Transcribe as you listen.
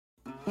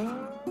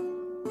I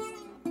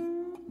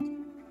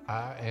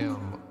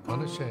am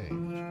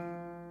unashamed.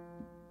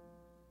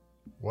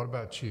 What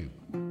about you?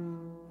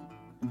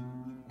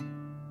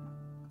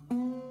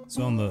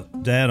 So on the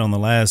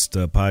last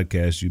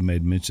podcast, you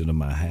made mention of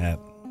my hat,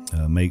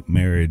 Make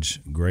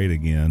Marriage Great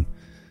Again,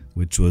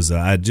 which was,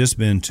 I'd just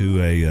been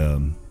to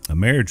a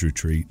marriage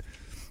retreat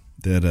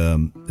that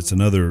it's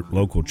another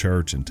local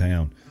church in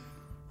town.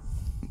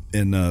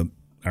 And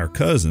our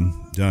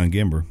cousin, John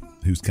Gimber,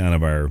 who's kind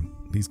of our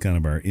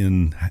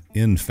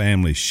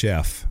in-family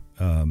chef.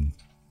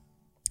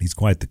 He's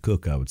quite the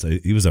cook, I would say.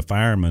 He was a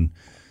fireman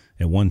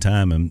at one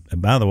time. And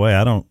by the way,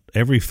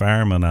 every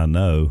fireman I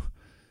know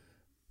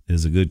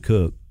is a good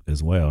cook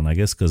as well. And I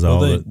guess because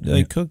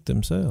they cook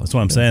themselves. That's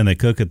what I'm saying. They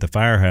cook at the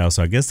firehouse.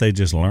 So I guess they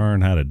just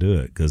learn how to do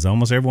it, because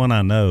almost everyone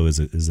I know is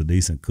a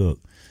decent cook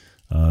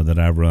that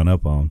I've run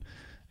up on,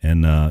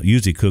 and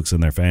usually cooks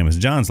in their families.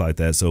 John's like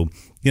that. So,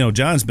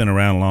 John's been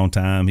around a long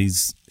time.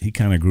 He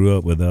kind of grew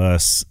up with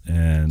us.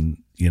 And,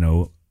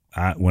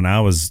 when I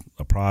was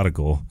a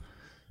prodigal,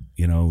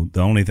 the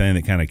only thing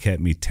that kind of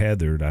kept me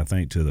tethered, I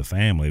think, to the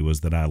family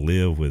was that I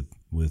lived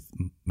with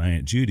my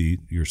Aunt Judy,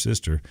 your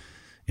sister,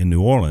 in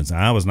New Orleans.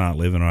 I was not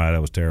living right. I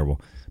was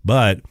terrible.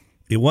 But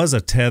it was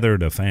a tether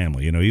to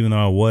family, even though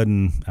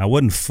I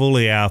wasn't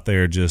fully out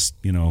there, just,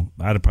 I'd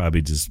have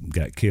probably just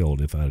got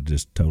killed if I'd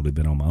just totally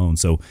been on my own.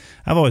 So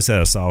I've always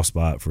had a soft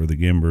spot for the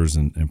Gimbers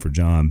and for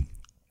John.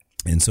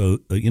 And so,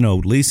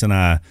 Lisa and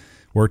I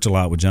worked a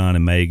lot with John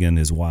and Megan,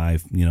 his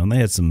wife, and they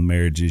had some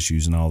marriage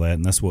issues and all that.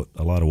 And that's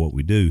a lot of what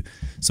we do.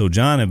 So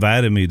John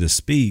invited me to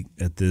speak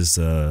at this,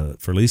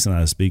 for Lisa and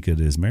I to speak at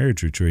his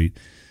marriage retreat.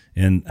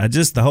 And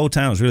the whole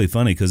time was really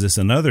funny, because it's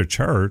another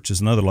church,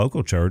 it's another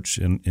local church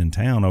in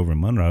town over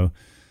in Monroe.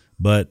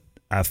 But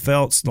I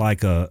felt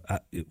like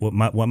what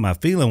my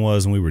feeling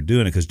was when we were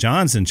doing it, because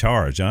John's in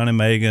charge, John and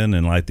Megan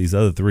and like these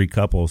other three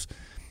couples.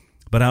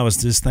 But I was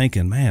just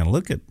thinking, man,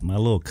 look at my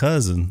little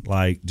cousin,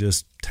 like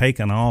just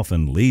taking off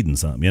and leading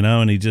something,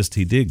 and he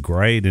did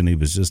great, and he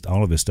was just,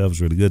 all of his stuff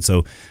was really good.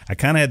 So I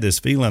kind of had this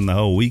feeling the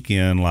whole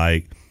weekend,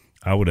 like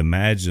I would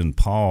imagine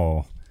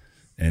Paul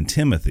and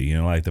Timothy,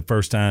 like the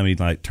first time he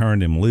like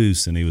turned him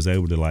loose and he was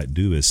able to like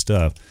do his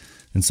stuff.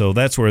 And so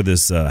that's where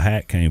this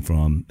hat came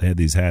from. They had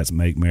these hats,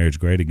 Make Marriage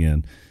Great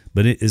Again.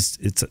 But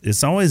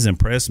it's always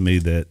impressed me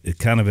that it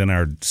kind of in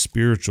our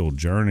spiritual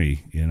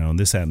journey, and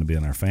this happened to be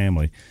in our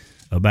family,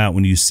 about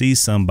when you see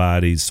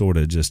somebody sort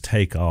of just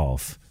take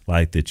off,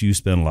 like that you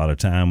spend a lot of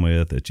time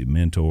with, that you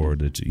mentor,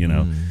 that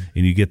and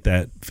you get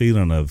that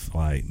feeling of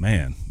like,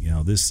 man,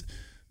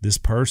 this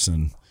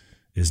person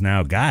is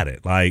now got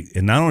it. Like,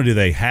 and not only do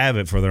they have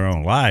it for their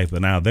own life,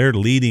 but now they're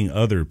leading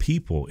other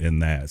people in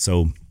that.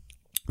 So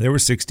there were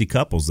 60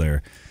 couples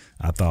there.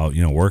 I thought,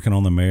 working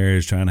on the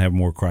marriage, trying to have a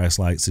more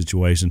Christ-like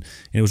situation.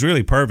 And it was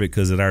really perfect,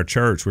 because at our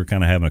church, we're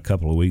kind of having a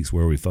couple of weeks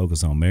where we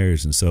focus on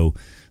marriage. And so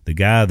the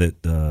guy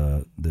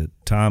that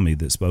Tommy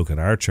that spoke at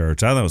our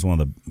church, I thought it was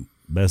one of the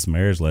best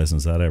marriage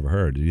lessons I'd ever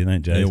heard. Did you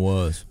think, Jay? It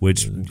was.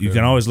 Which you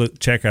can always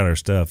check out our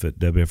stuff at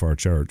WFR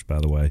Church, by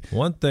the way.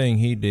 One thing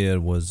he did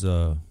was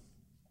a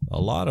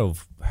lot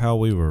of how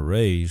we were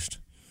raised,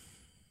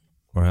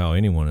 or how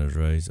anyone is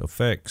raised,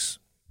 affects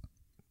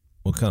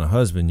what kind of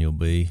husband you'll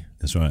be.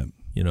 That's right.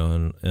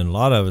 And a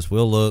lot of us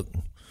will look,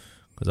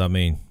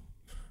 because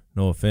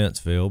no offense,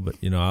 Phil, but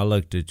I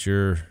looked at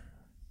your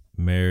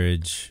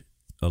marriage,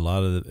 a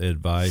lot of the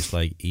advice,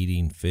 like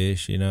eating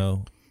fish,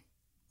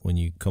 when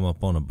you come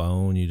up on a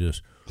bone, you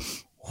just,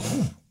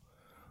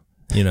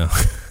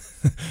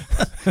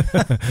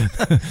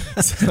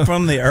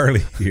 From the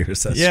early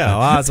years.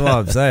 That's what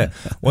I'm saying.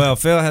 Well,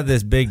 Phil had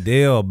this big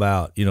deal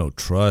about,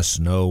 trust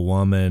no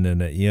woman.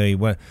 And, he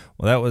went,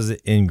 that was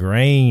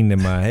ingrained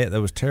in my head.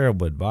 That was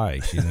terrible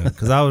advice,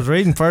 because I was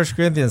reading 1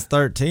 Corinthians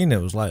 13.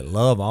 It was like,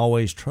 love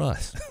always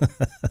trusts.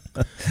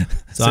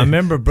 So I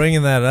remember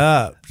bringing that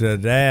up to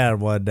Dad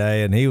one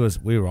day, and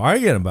we were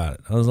arguing about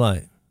it. I was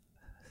like,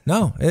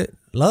 no,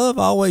 love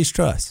always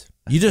trusts.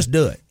 You just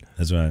do it.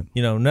 That's right.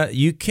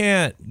 You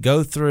can't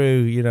go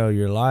through,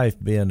 your life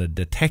being a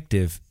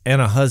detective and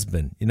a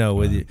husband,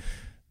 with you.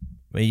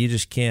 I mean, you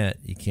just can't.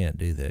 You can't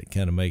do that. It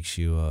kind of makes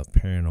you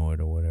paranoid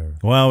or whatever.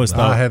 Well,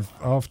 I have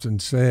often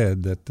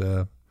said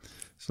that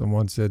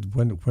someone said,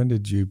 when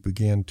did you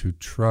begin to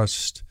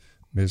trust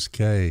Miss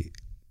Kay?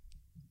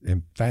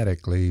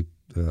 Emphatically,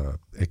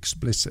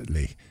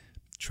 explicitly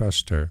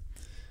trust her.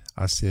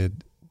 I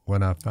said,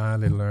 when I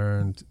finally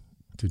learned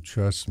to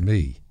trust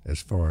me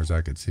as far as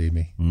I could see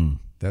me.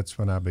 That's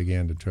when I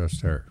began to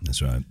trust her. That's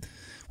right.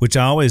 Which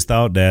I always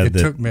thought, Dad, it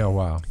took me a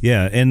while.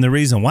 Yeah, and the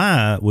reason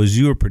why was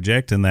you were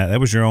projecting that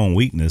was your own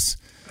weakness.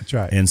 That's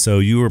right. And so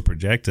you were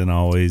projecting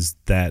always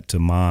that to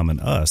Mom and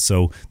us.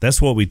 So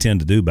that's what we tend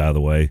to do, by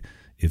the way.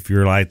 If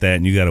you're like that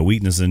and you got a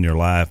weakness in your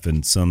life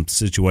and some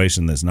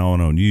situation that's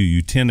gnawing on you,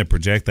 you tend to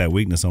project that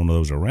weakness on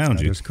those around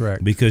you. That is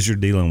correct. Because you're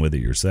dealing with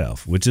it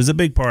yourself, which is a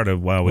big part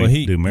of why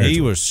we do marriage.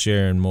 He was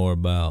sharing more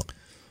about,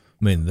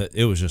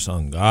 it was just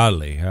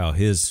ungodly how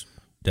his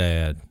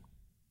dad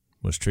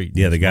was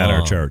treating the guy at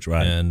our church,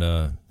 right?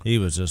 And he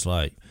was just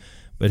like,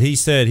 But he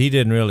said he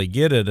didn't really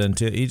get it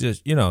until he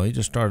just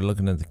started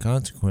looking at the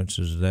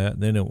consequences of that.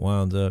 Then it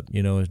winds up,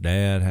 his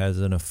dad has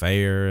an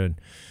affair and,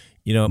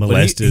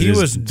 molested he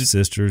his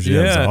sisters.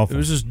 Yeah, it was awful. It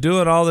was just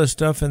doing all this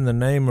stuff in the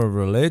name of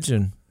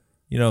religion,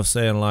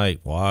 saying like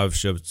wives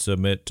should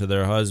submit to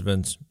their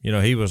husbands.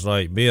 He was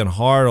like being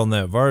hard on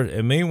that verse.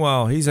 And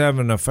meanwhile, he's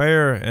having an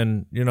affair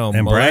and,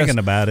 and bragging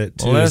about it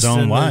to his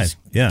own wife.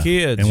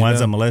 Kids. And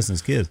winds up molesting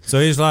his kids. So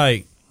he's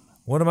like,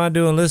 what am I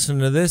doing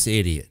listening to this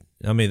idiot?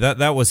 I mean,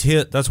 that was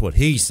that's what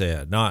he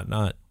said,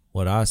 not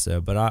what I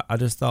said. But I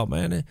just thought,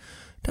 man, it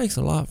takes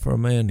a lot for a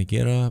man to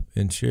get up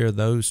and share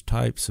those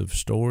types of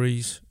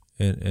stories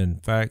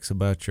and facts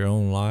about your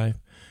own life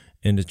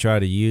and to try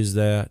to use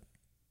that,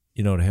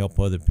 to help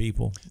other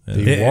people.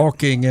 The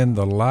walking in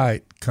the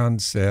light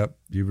concept,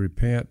 you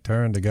repent,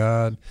 turn to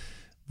God,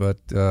 but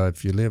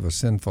if you live a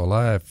sinful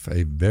life,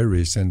 a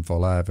very sinful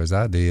life as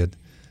I did,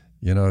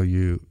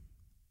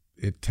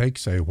 it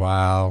takes a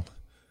while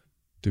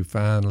to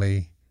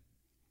finally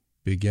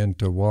begin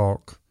to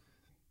walk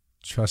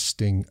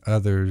trusting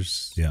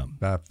others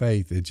by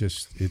faith. At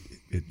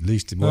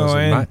least it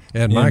was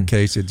in my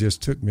case, it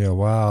just took me a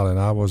while, and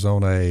I was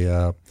on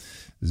a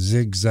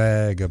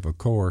zigzag of a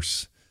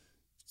course,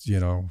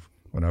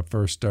 when I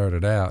first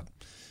started out.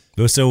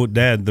 So,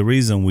 Dad, the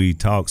reason we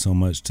talk so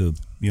much to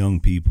young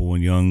people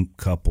and young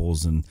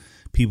couples and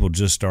people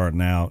just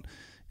starting out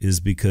is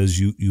because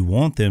you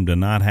want them to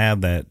not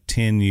have that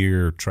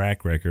 10-year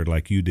track record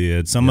like you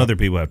did. Some other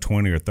people have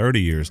 20 or 30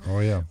 years.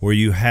 Oh, yeah. Where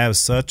you have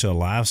such a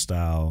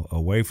lifestyle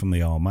away from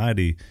the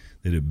Almighty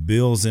that it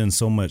builds in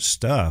so much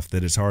stuff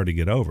that it's hard to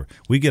get over.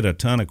 We get a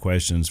ton of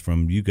questions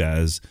from you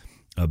guys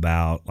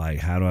about, like,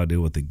 how do I deal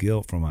with the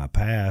guilt from my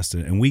past?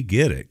 And we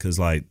get it because,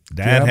 like,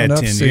 Dad had 10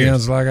 sins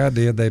years. Like I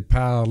did, they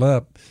pile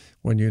up.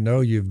 When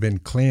you've been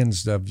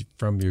cleansed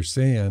from your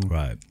sin,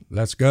 right?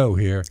 Let's go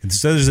here. And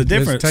so there's a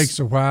difference. It takes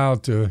a while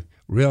to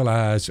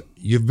realize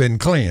you've been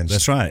cleansed.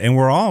 That's right. And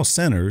we're all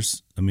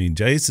sinners. I mean,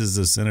 Jace is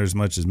a sinner as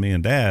much as me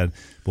and Dad.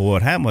 But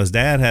what happened was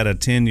Dad had a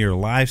 10-year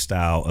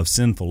lifestyle of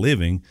sinful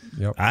living.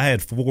 Yep. I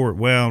had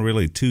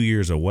 2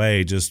 years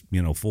away, just,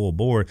 full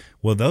board.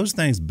 Well, those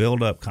things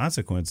build up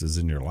consequences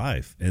in your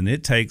life. And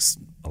it takes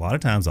a lot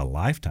of times a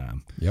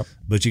lifetime. Yep.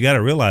 But you got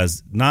to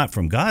realize, not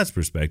from God's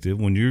perspective,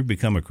 when you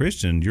become a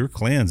Christian, you're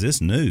cleansed.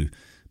 It's new.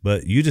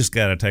 But you just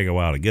got to take a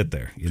while to get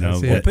there,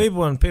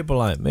 Well, people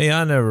like me,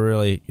 I never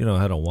really,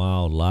 had a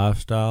wild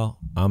lifestyle.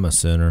 I'm a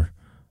sinner.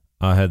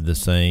 I had the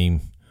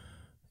same,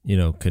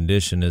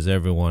 condition as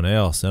everyone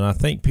else. And I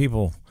think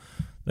people,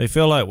 they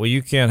feel like, well,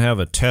 you can't have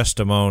a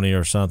testimony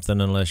or something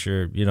unless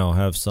you're,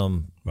 have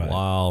some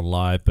wild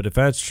life. But if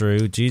that's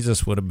true,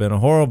 Jesus would have been a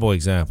horrible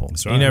example.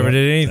 That's right. He never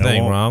did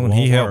anything wrong, and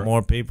he helped work.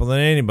 more people than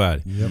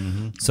anybody. Yep.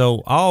 Mm-hmm.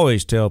 So I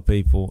always tell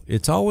people,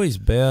 it's always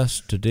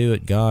best to do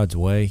it God's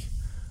way.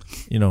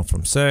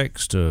 From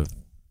sex to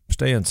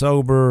staying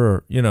sober,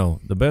 or,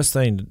 the best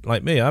thing,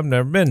 like me, I've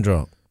never been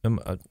drunk.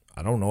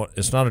 I don't know.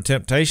 It's not a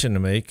temptation to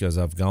me because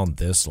I've gone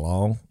this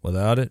long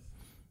without it.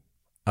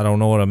 I don't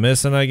know what I'm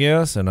missing, I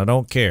guess, and I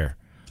don't care.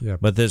 Yeah.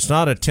 But it's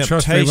not a temptation.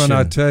 Trust me when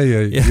I tell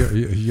you,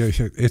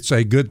 it's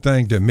a good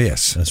thing to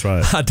miss. That's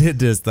right. I did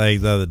this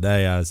thing the other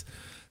day. I was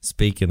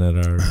speaking at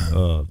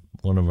our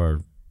one of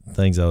our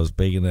things I was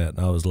speaking at,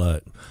 and I was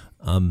like,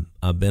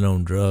 I've been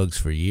on drugs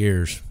for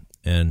years.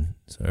 And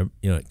so,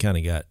 it kind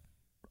of got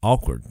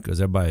awkward because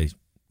everybody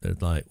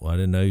was like, well, I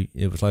didn't know.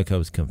 It was like I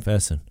was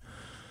confessing.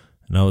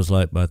 And I was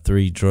like, my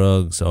 3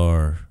 drugs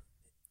are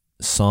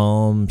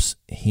psalms,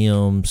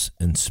 hymns,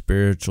 and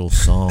spiritual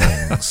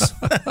songs.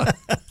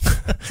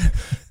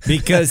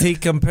 Because he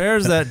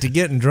compares that to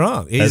getting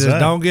drunk. He says,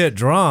 don't get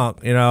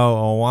drunk,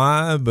 on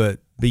wine, but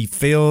be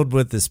filled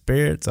with the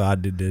Spirit. So I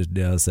did this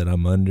deal. I said,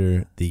 I'm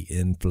under the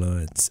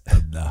influence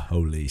of the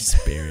Holy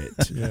Spirit.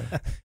 Yeah.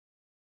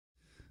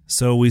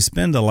 So we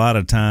spend a lot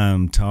of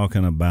time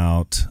talking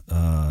about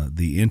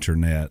the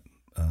internet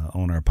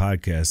on our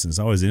podcast, and it's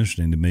always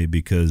interesting to me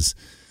because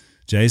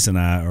Jason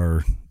and I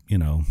are,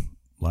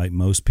 like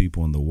most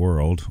people in the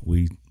world,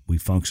 we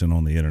function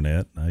on the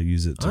internet. I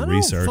use it to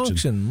research. I don't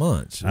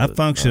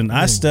function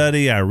much. I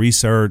study, I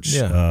research,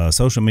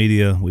 social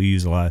media. We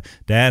use a lot.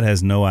 Dad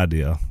has no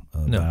idea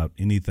about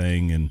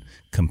anything in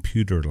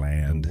computer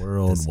land. The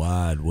World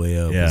Wide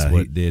Web is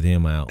what did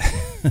him out.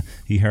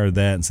 He heard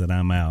that and said,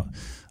 I'm out.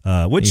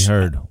 Which he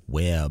heard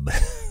web.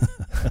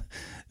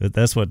 But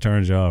that's what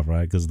turns you off,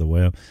 right? Because of the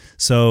web.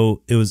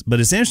 So but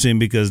it's interesting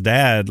because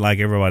Dad, like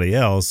everybody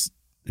else,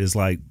 is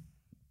like,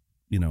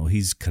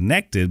 he's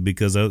connected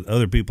because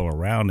other people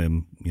around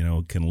him,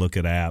 can look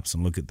at apps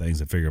and look at things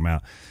and figure them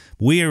out.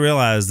 We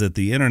realize that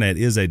the internet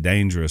is a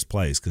dangerous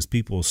place because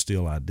people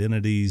steal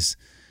identities.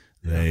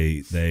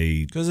 They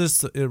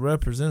because it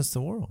represents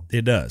the world.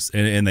 It does,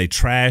 and they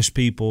trash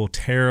people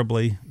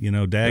terribly.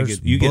 Dad, there's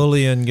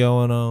bullying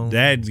going on.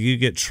 Dad, you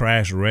get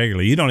trashed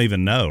regularly. You don't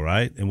even know,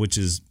 right? And which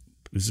is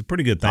a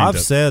pretty good thing. I've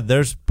said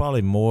there's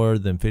probably more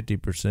than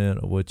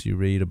 50% of what you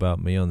read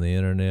about me on the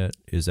internet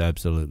is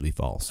absolutely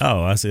false.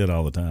 Oh, I see it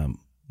all the time.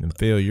 And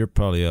Phil, you're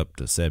probably up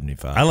to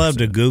 75%. I love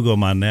to Google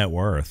my net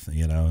worth,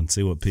 and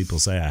see what people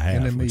say I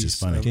have, which is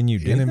funny. Can you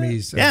do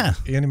enemies? that?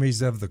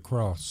 Enemies of the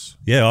cross.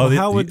 Yeah. Well,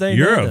 how would they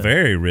You're know a that?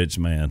 very rich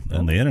man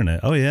on the internet.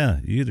 Oh yeah,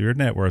 your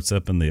net worth's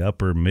up in the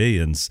upper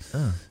millions.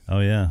 Oh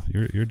yeah,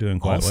 you're doing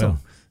quite Awesome.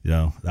 well.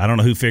 I don't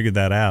know who figured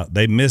that out.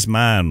 They missed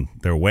mine.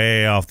 They're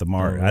way off the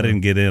mark. Oh, I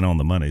didn't get in on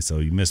the money, so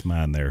you missed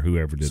mine there.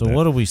 Whoever did So that.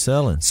 what are we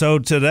selling? So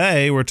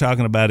today we're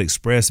talking about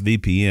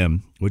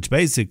ExpressVPN, which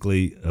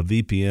basically a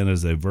VPN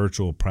is a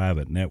virtual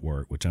private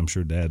network, which I'm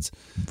sure Dad's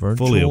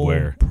fully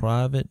aware.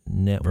 Private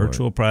network.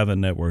 Virtual private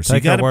network. So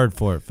Take our word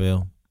for it,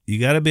 Phil. you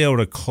got to be able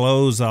to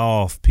close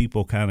off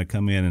people kind of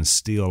come in and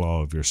steal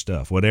all of your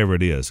stuff, whatever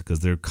it is,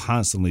 because they're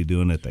constantly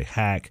doing it. They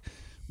hack,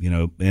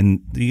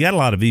 and you got a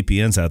lot of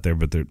VPNs out there,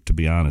 but to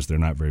be honest, they're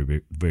not very,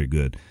 very, very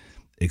good.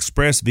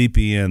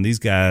 ExpressVPN, these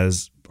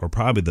guys are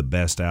probably the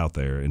best out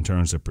there in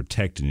terms of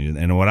protecting you.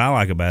 And what I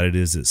like about it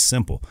is it's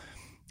simple.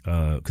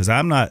 Because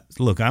I'm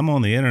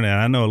on the internet.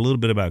 I know a little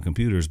bit about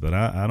computers, but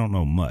I don't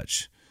know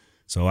much.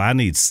 So I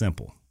need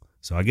simple.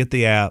 So I get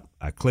the app.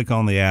 I click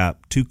on the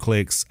app. 2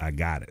 clicks. I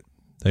got it.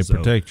 They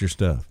protect your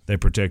stuff. They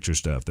protect your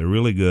stuff. They're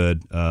really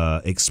good.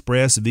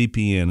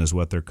 ExpressVPN is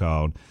what they're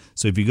called.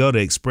 So if you go to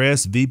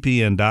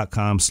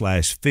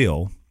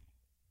expressvpn.com/Phil,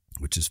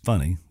 which is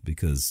funny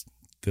because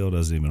Phil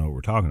doesn't even know what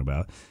we're talking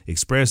about,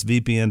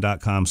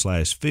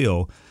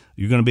 expressvpn.com/Phil,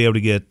 you're going to be able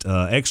to get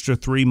extra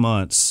 3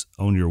 months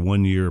on your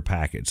 1-year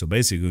package. So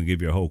basically, going to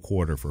give you a whole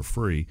quarter for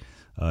free.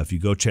 If you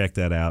go check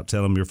that out,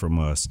 tell them you're from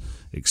us.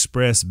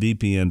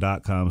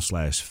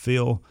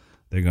 expressvpn.com/Phil.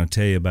 They're going to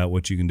tell you about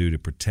what you can do to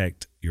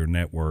protect your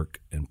network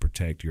and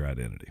protect your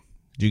identity.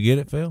 Did you get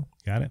it, Phil?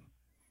 Got it?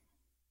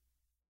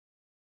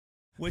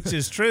 Which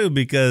is true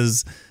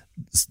because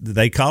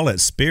they call it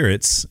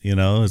spirits,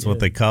 is what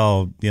they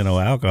call,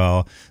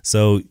 alcohol.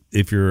 So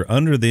if you're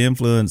under the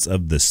influence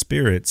of the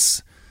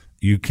spirits,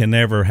 you can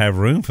never have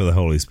room for the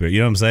Holy Spirit. You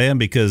know what I'm saying?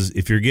 Because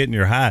if you're getting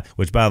your high,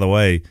 which by the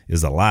way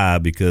is a lie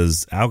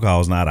because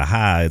alcohol is not a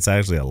high, it's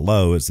actually a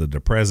low, it's a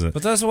depressant.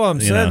 But that's what I'm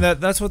saying.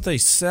 That's what they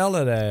sell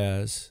it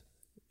as.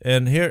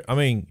 And here,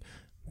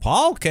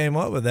 Paul came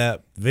up with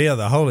that via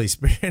the Holy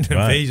Spirit in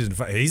Ephesians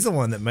 5. He's the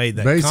one that made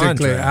that Basically,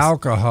 contrast.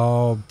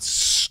 alcohol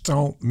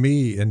stomped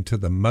me into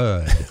the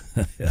mud.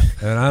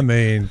 And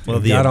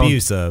the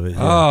abuse of it. Yeah.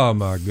 Oh,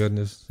 my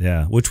goodness.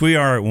 Yeah, which we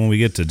are when we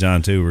get to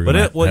John 2. We're going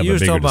to have what you a were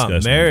bigger talking about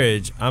discussion.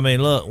 marriage,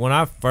 look, when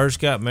I first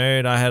got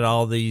married, I had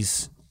all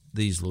these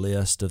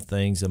lists of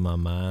things in my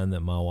mind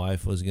that my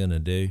wife was going to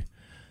do,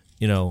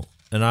 and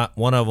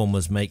one of them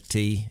was make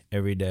tea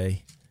every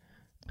day.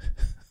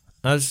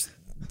 I just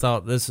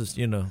thought this is,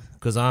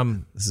 because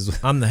I'm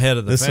the head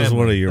of the family. This was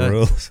one of your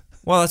rules.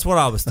 Well, that's what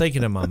I was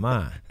thinking in my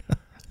mind.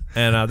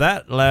 And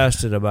that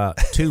lasted about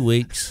 2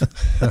 weeks.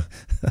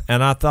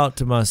 And I thought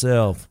to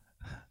myself,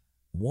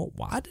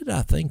 why did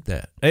I think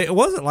that? It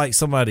wasn't like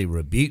somebody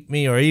rebuked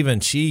me or even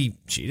she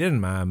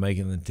didn't mind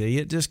making the tea.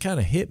 It just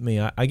kind of hit me.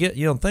 I get,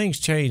 things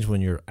change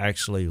when you're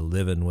actually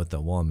living with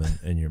a woman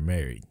and you're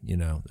married.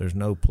 There's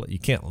no you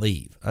can't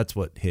leave. That's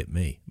what hit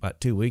me.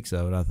 About 2 weeks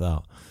of it, I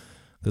thought.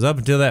 Because up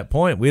until that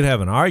point, we'd have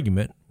an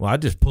argument. Well,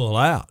 I'd just pull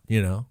out,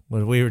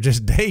 when we were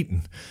just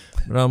dating.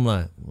 But I'm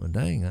like, well,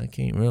 dang, I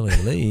can't really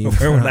leave.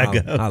 Where would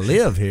I go? I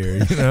live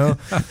here, So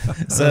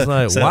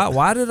I was like,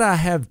 why did I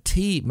have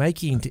tea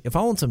making tea? If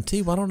I want some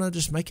tea, why don't I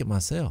just make it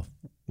myself?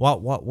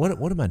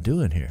 What am I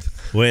doing here?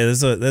 Well,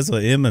 that's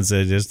what Edmund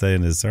said yesterday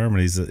in his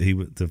sermon. He said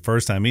the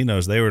first time he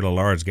noticed they were at a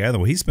large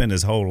gathering. Well, he spent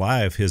his whole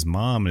life, his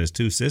mom and his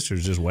 2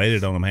 sisters just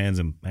waited on him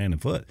hand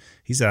and foot.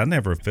 He said, I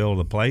never filled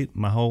a plate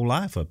my whole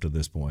life up to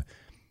this point.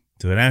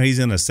 So now he's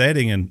in a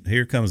setting, and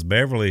here comes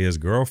Beverly, his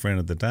girlfriend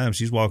at the time.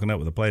 She's walking up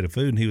with a plate of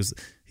food, and he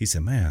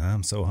said, man,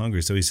 I'm so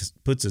hungry. So he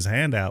puts his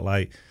hand out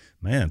like,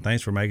 man,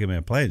 thanks for making me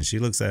a plate. And she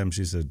looks at him.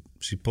 She said,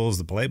 she pulls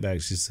the plate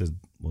back. She said,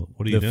 well,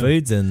 what are you doing? The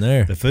food's in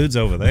there. The food's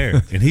over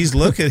there. And he's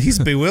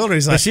bewildered.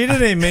 He's like, but she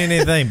didn't even mean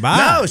anything by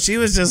it. No, she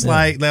was just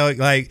like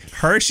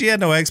her. She had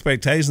no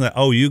expectation that,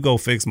 you go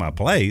fix my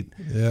plate.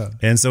 Yeah.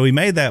 And so he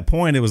made that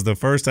point. It was the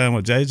first time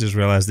what Jay just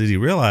realized. Did he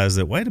realize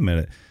that, wait a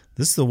minute,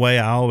 this is the way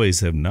I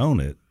always have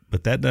known it.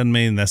 But that doesn't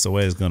mean that's the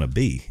way it's going to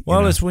be.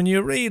 Well, it's when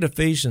you read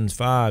Ephesians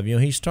 5,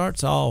 he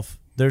starts off,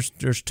 there's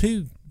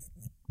 2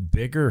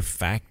 bigger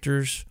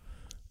factors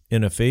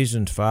in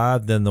Ephesians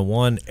 5 than the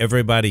one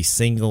everybody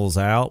singles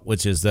out,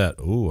 which is that,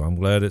 I'm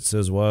glad it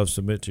says, wives,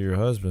 submit to your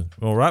husband.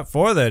 Well, right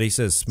before that, he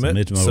says,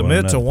 submit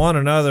to one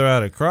another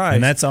out of Christ.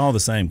 And that's all the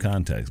same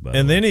context, by the way.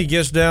 And then he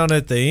gets down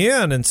at the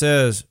end and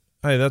says,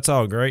 hey, that's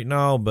all great and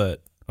all,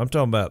 but I'm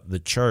talking about the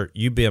church,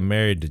 you being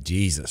married to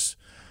Jesus.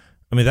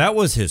 That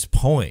was his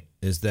point,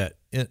 is that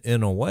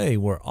in a way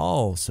we're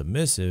all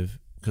submissive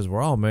because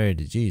we're all married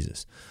to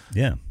Jesus.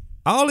 Yeah.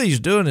 All he's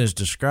doing is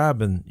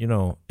describing,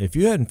 if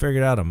you hadn't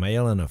figured out a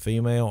male and a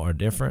female are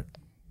different,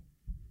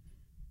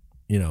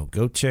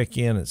 go check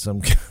in at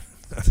some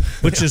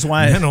which is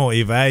why mental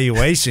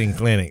evaluation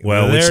clinic.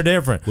 Well, they're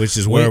different. Which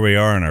is where we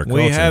are in our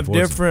culture. We have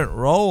different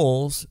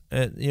roles,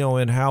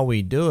 in how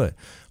we do it.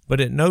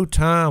 But at no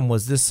time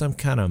was this some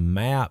kind of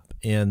map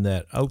in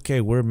that,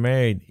 okay, we're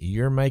married,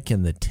 you're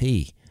making the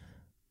tea.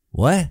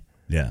 What?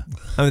 Yeah.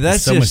 I mean, that's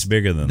It's so just, much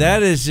bigger than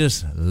that. That is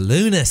just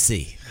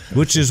lunacy.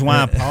 Which is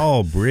why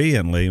Paul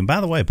brilliantly, and by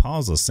the way,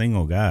 Paul's a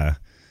single guy,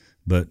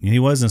 but he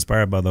was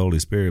inspired by the Holy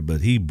Spirit,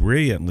 but he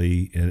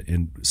brilliantly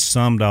and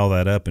summed all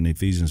that up in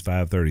Ephesians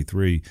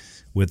 5:33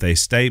 with a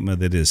statement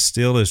that is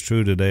still as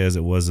true today as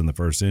it was in the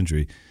first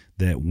century,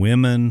 that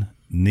women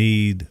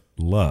need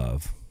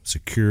love,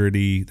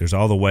 security. There's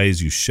all the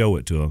ways you show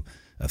it to them,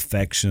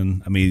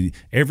 affection. I mean,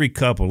 every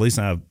couple, at least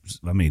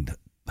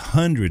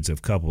hundreds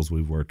of couples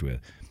we've worked with,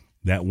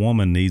 that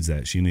woman needs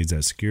that. She needs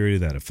that security,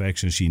 that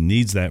affection. She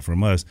needs that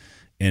from us.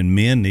 And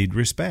men need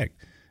respect.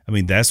 I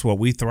mean, that's what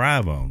we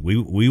thrive on.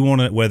 We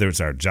want to, whether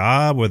it's our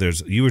job, whether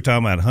it's, you were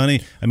talking about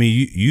honey. I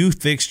mean, you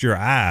fixed your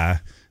eye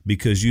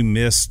because you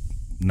missed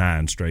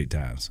 9 straight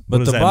times. What But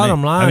does the that bottom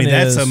mean? line I mean,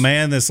 is, that's a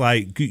man that's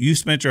like, you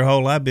spent your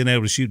whole life being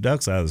able to shoot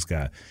ducks out of the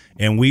sky.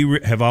 And we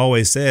have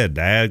always said,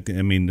 Dad,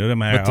 I mean, no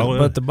matter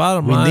but the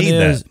bottom we line need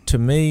is, that. to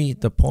me,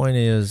 the point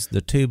is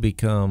the two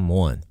become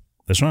one.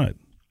 That's right.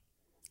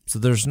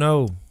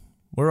 So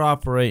we're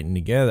operating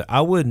together.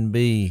 I wouldn't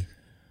be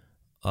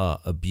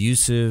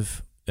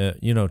abusive,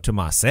 to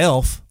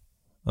myself.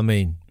 I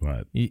mean,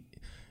 Right.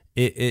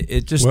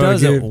 It just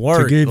doesn't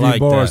work. To give you like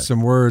boys that.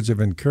 some words of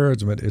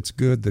encouragement, it's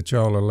good that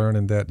y'all are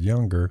learning that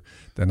younger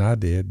than I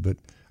did, but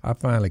I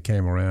finally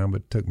came around,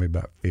 but it took me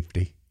about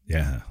 50.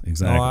 Yeah,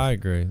 exactly. No, I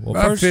agree. Well,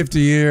 About 50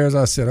 years,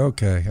 I said,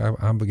 okay,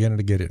 I'm beginning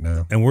to get it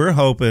now. And we're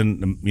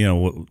hoping,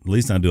 at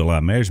least I do a lot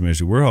of marriage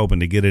ministry. We're hoping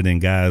to get it in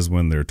guys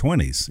when they're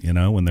 20s,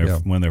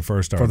 when they're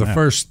first starting. For the out.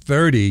 first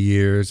 30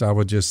 years, I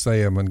would just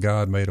say, when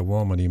God made a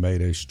woman, he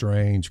made a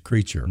strange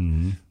creature.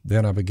 Mm-hmm.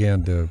 Then I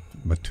began to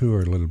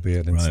mature a little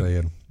bit and Right.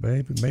 say,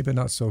 maybe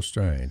not so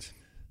strange.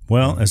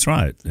 Well, that's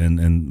right,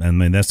 and I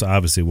mean that's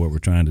obviously what we're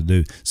trying to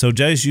do. So,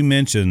 Jace, you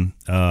mentioned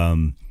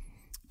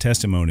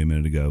testimony a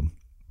minute ago,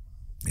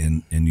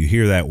 and you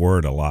hear that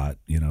word a lot.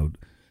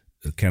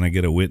 Can I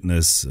get a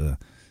witness?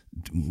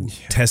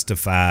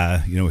 Testify.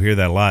 Hear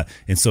that a lot,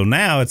 and so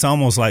now it's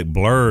almost like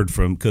blurred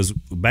from, because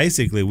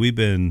basically we've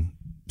been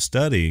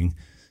studying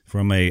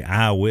from a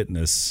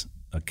eyewitness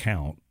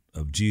account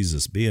of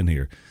Jesus being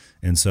here.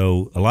 And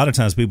so a lot of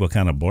times people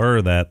kind of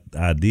blur that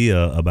idea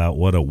about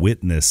what a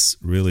witness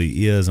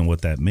really is and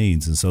what that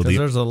means. And so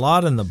there's a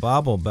lot in the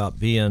Bible about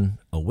being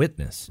a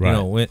witness.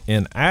 Right.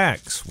 In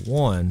Acts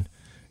 1,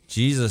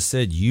 Jesus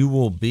said, "You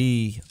will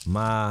be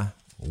my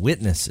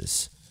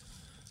witnesses."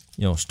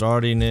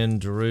 Starting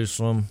in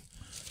Jerusalem.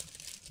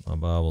 My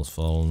Bible's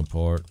falling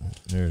apart.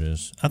 There it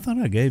is. I thought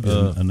I gave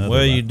you another.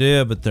 Well, you Bible.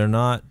 did, but they're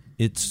not.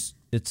 It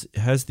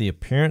has the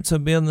appearance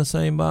of being the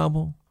same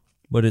Bible,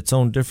 but it's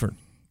on different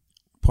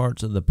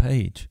parts of the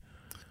page.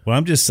 Well,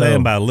 I'm just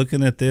saying, by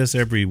looking at this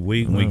every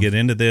week, when we get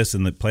into this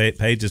and the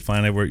pages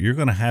find everywhere, you're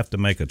going to have to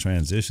make a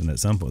transition at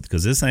some point,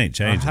 because this ain't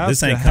changing.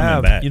 This ain't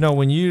coming back.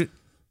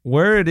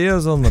 Where it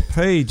is on the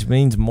page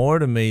means more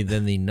to me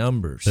than the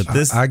numbers. But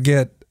this, I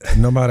get,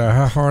 no matter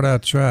how hard I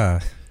try,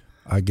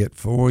 I get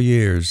 4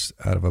 years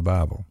out of a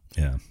Bible.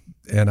 yeah.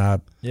 And I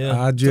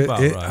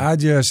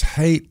just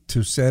hate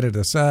to set it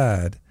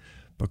aside,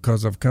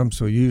 because I've come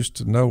so used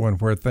to knowing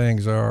where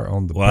things are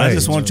on the page. I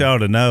just want y'all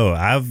to know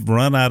I've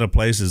run out of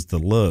places to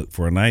look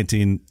for a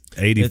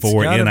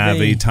 1984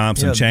 NIV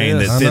Thompson chain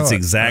that fits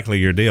exactly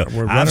your deal.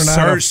 I've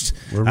searched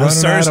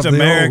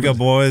America,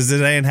 boys.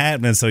 It ain't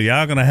happening, so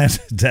y'all going to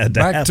have to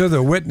back to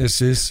the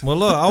witnesses. Well,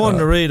 look, I wanted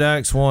to read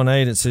Acts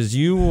 1:8. It says,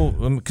 "You will,"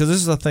 because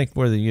this is, I think,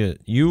 where they get,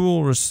 "You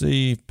will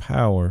receive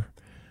power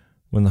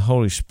when the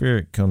Holy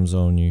Spirit comes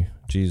on you."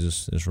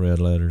 Jesus is red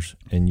letters,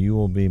 "and you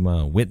will be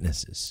my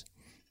witnesses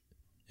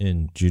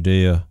in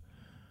Judea,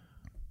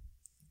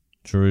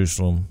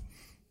 Jerusalem,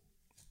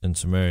 and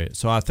Samaria."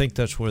 So I think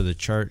that's where the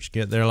church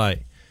they're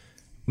like,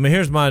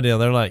 here's my deal.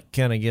 They're like,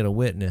 "Can I get a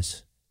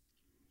witness?"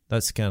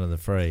 That's kind of the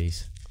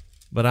phrase.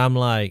 But I'm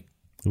like,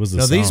 it was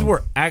these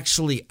were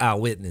actually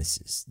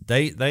eyewitnesses.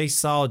 They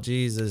saw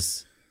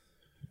Jesus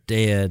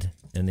dead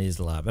and he's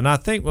alive. And I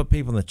think what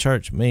people in the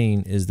church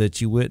mean is that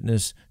you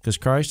witness, because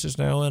Christ is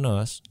now in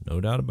us, no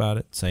doubt about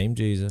it, same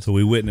Jesus. So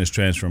we witness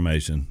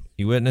transformation.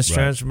 You witness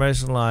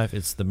transformation of life.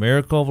 It's the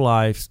miracle of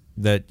life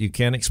that you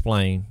can't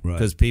explain,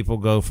 because people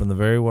go from the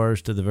very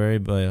worst to the very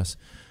best.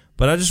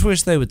 But I just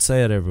wish they would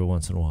say it every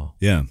once in a while.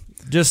 Yeah.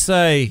 Just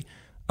say,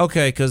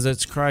 okay, because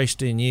it's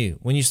Christ in you.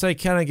 When you say,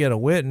 "Can I get a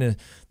witness?"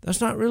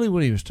 that's not really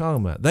what he was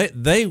talking about.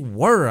 They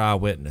were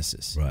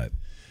eyewitnesses. Right.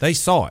 They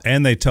saw it.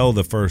 And they told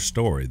the first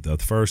story. The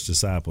first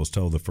disciples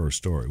told the first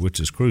story, which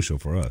is crucial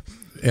for us.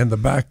 In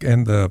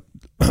the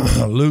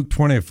Luke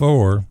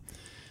 24,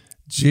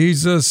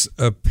 Jesus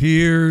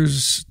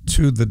appears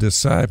to the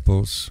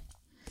disciples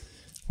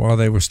while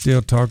they were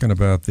still talking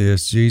about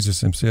this.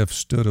 Jesus himself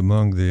stood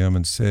among them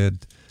and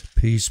said,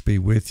 "Peace be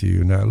with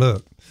you." Now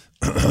look,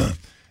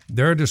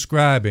 they're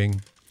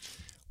describing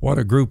what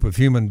a group of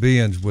human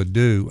beings would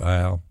do,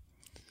 Al,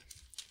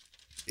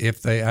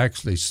 if they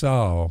actually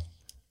saw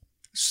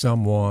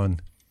someone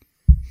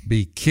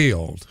be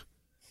killed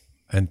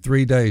and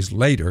 3 days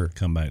later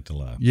come back to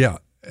life. Yeah,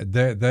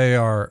 they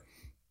are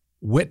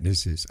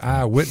witnesses,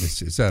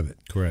 eyewitnesses of it.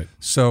 Correct.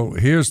 So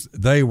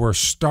they were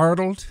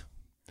startled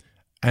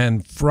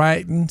and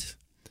frightened.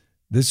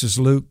 This is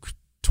Luke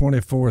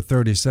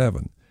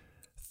 24:37.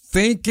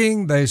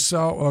 Thinking they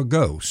saw a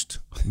ghost.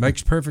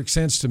 Makes perfect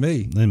sense to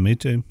me. And me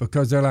too.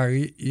 Because they're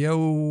like, yo,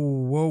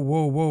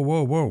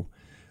 whoa.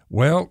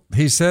 Well,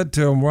 he said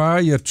to them, why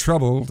are you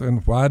troubled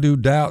and why do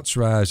doubts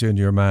rise in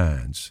your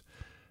minds?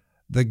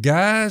 The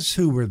guys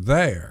who were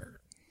there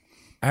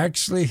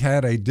actually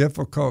had a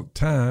difficult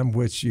time,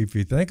 which if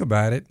you think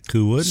about it,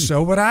 who wouldn't?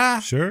 So would I.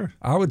 Sure.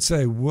 I would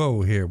say,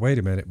 whoa, here, wait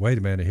a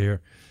minute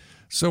here.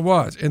 So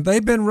what? And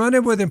they've been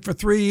running with him for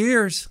 3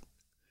 years.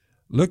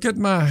 Look at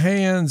my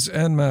hands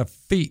and my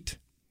feet.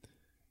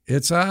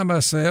 It's I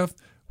myself.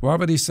 Why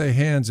would he say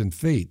hands and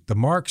feet? The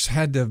marks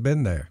had to have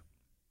been there.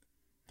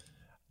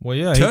 Well,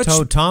 yeah, he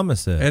told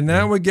Thomas that. And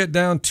now we get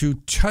down to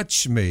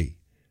touch me.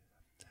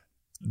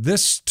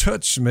 This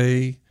touch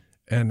me,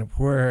 and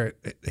where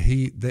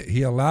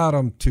he allowed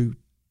him to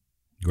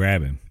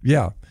grab him.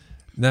 Yeah.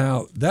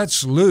 Now,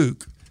 that's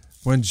Luke.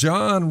 When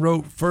John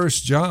wrote 1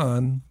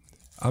 John,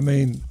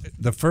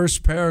 the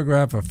first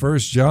paragraph of 1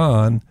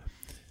 John,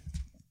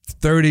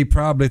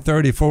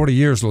 40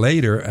 years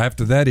later,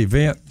 after that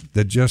event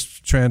that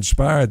just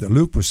transpired that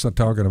Luke was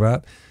talking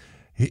about,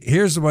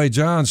 here's the way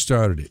John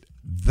started it.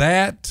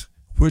 That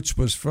which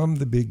was from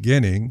the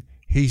beginning,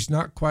 he's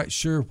not quite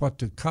sure what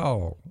to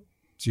call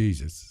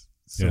Jesus.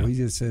 So he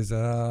just says,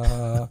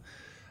 I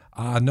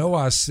know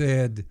I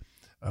said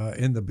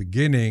in the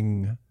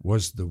beginning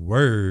was the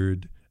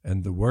Word,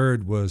 and the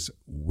Word was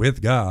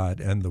with God,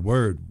 and the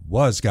Word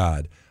was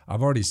God.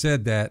 I've already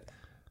said that,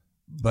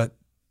 but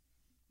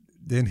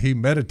then he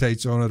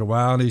meditates on it a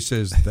while, and he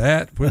says,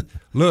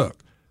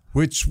 look,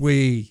 which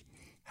we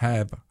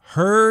have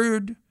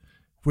heard,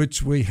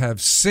 which we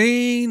have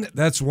seen,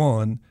 that's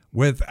one,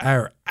 with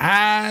our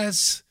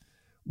eyes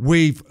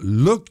we've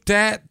looked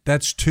at,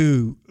 that's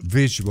 2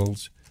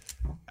 visuals.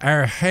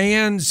 Our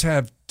hands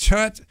have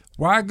touched.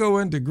 Why go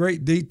into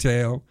great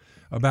detail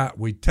about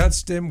we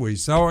touched him, we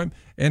saw him,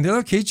 and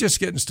look, he's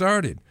just getting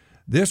started.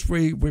 This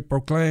we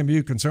proclaim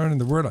you concerning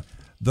the word.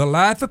 The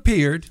life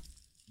appeared.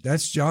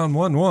 That's John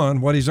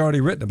 1:1, what he's already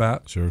written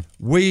about. Sure.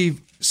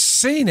 We've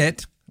seen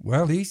it.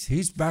 Well,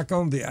 he's back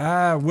on the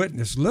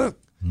eyewitness. Look,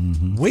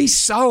 we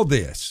saw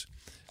this.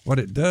 What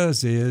it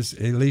does is,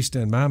 at least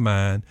in my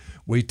mind,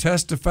 we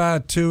testify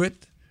to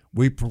it.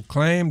 We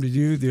proclaim to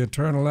you the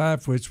eternal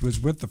life which was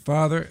with the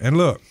Father. And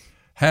look,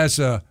 has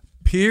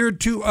appeared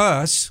to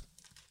us.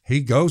 He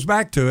goes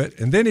back to it.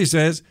 And then he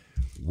says,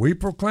 we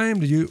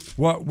proclaim to you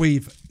what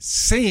we've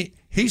seen.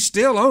 He's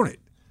still on it.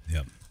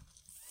 Yep.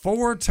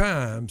 4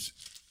 times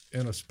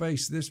in a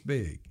space this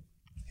big,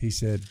 he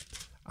said,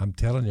 I'm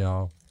telling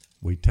y'all,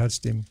 we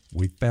touched him,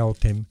 we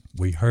felt him,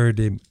 we heard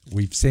him,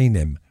 we've seen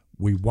him,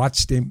 we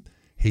watched him.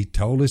 He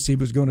told us he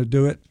was going to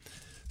do it.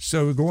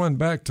 So going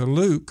back to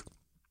Luke,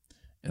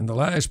 in the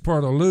last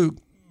part of Luke,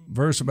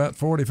 verse about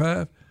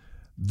 45,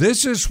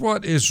 this is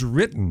what is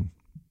written.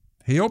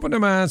 He opened their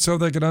minds so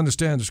they could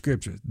understand the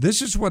scripture.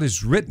 This is what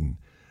is written.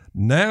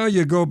 Now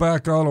you go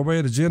back all the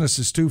way to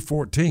Genesis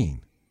 2:14.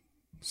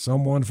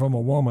 Someone from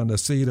a woman, the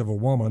seed of a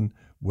woman,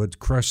 would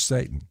crush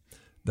Satan.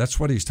 That's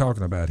what he's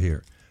talking about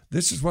here.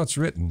 This is what's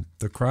written.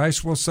 The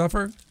Christ will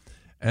suffer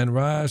and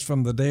rise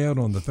from the dead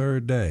on the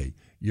 3rd day.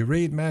 You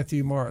read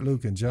Matthew, Mark,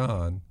 Luke, and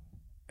John,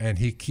 and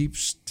he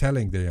keeps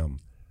telling them,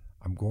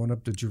 I'm going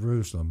up to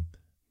Jerusalem.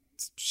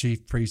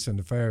 Chief priests and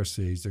the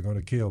Pharisees, they're going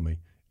to kill me.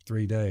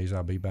 3 days,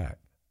 I'll be back.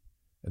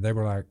 And they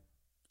were like,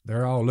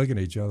 they're all looking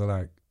at each other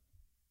like,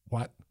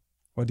 what?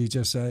 What did he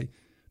just say?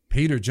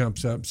 Peter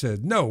jumps up and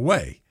said, no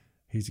way.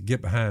 He said,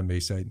 get behind me,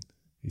 Satan.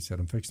 He said,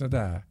 I'm fixing to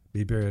die,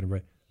 be buried and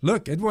raised.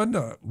 Look, it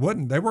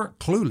wasn't, they weren't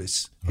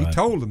clueless. He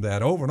told them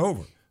that over and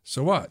over.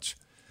 So watch.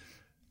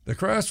 The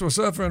Christ will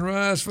suffer and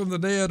rise from the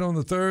dead on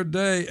the 3rd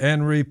day,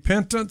 and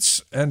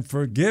repentance and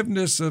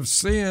forgiveness of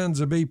sins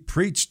will be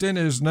preached in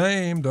his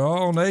name to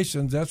all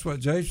nations. That's what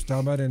James was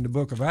talking about in the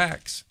book of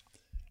Acts.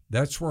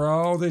 That's where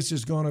all this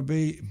is going to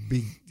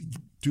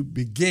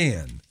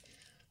begin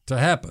to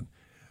happen.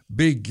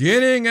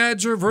 Beginning at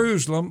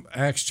Jerusalem,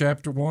 Acts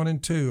chapter 1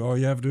 and 2. All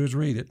you have to do is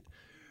read it.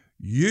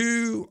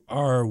 You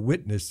are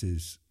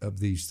witnesses of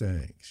these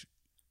things.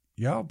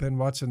 Y'all been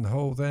watching the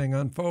whole thing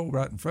unfold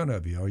right in front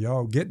of you. Are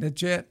y'all getting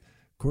it yet?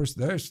 Of course,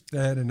 they're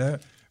standing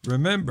there.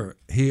 Remember,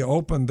 he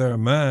opened their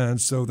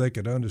minds so they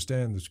could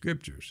understand the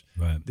scriptures.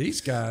 Right. These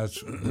guys,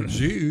 the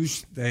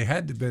Jews, they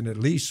had to have been at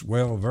least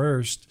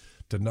well-versed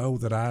to know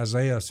that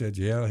Isaiah said,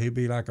 yeah, he'll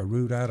be like a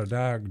root out of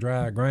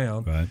dry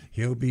ground. Right.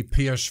 He'll be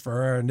pierced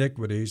for our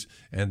iniquities,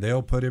 and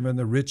they'll put him in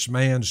the rich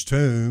man's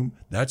tomb.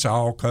 That's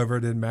all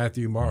covered in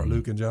Matthew, Mark,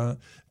 Luke, and John.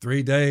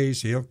 3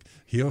 days,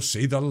 he'll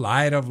see the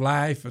light of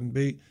life and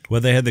be. Well,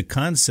 they had the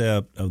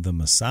concept of the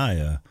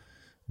Messiah.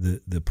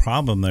 The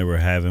problem they were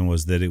having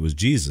was that it was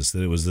Jesus,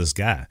 that it was this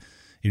guy.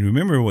 You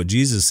remember what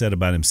Jesus said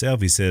about himself?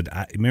 He said,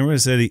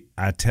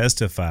 I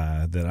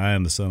testify that I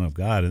am the Son of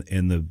God.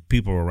 And the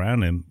people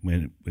around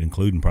him,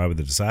 including probably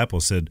the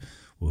disciples, said,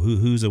 well,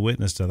 who's a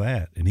witness to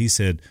that? And he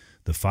said,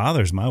 the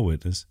Father's my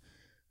witness.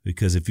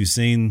 because if you've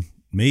seen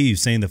me, you've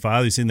seen the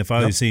Father, you've seen the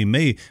Father, you've seen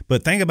me.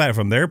 But think about it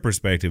from their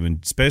perspective,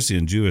 and especially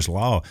in Jewish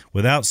law,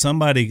 without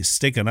somebody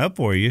sticking up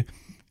for you,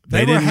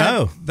 they didn't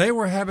know. They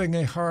were having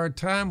a hard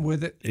time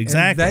with it.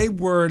 Exactly. And they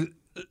were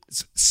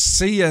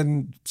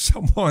seeing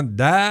someone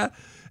die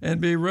and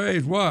be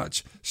raised.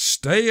 Watch.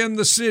 Stay in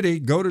the city.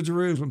 Go to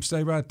Jerusalem.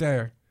 Stay right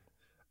there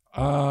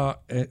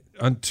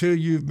until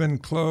you've been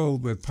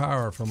clothed with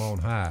power from on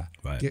high.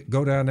 Right.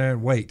 Go down there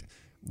and wait.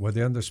 Well,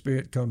 then the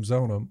Spirit comes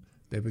on them.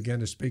 They begin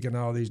to speak in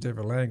all these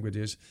different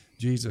languages.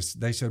 Jesus,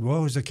 they said,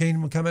 "Whoa, is the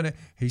kingdom coming?"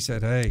 He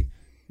said, "Hey,"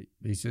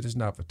 he said, "it's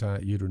not for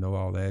time you to know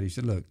all that." He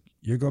said, "Look,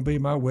 you're going to be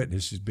my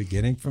witnesses,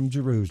 beginning from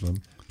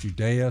Jerusalem,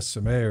 Judea,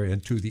 Samaria,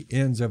 and to the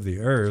ends of the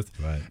earth."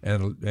 Right.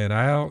 And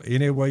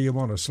any way you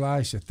want to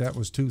slice it, that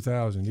was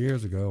 2,000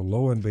 years ago.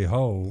 Lo and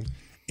behold,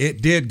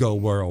 it did go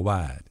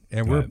worldwide,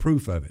 and we're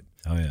proof of it.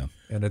 Oh, yeah.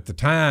 And at the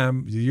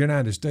time, the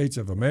United States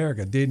of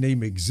America didn't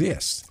even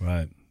exist.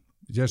 Right.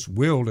 Just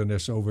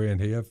wilderness over in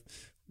here.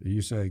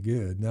 You say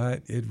good. Now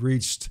it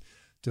reached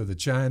to the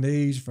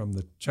Chinese, from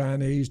the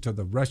Chinese to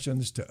the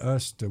Russians to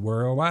us to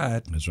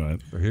worldwide. That's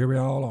right. So here we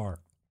all are.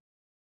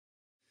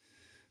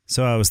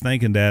 So I was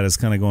thinking, Dad, it's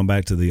kind of going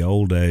back to the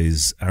old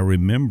days. I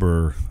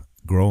remember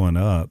growing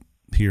up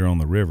here on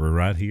the river,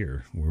 right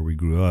here where we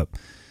grew up.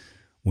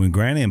 When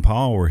Granny and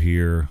Paul were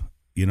here,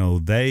 you know,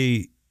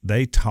 they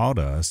taught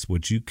us,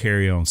 which you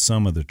carry on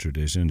some of the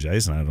tradition.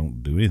 Jason and I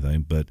don't do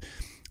anything, but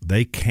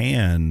they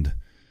canned,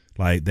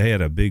 like they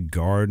had a big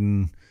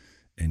garden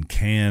and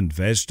canned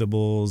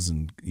vegetables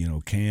and, you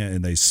know,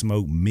 and they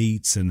smoked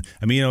meats. And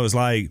I mean, you know, it was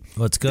like,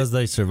 well, it's because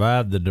they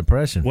survived the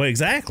Depression. Well,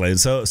 exactly. And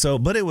so,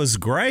 but it was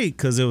great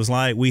because it was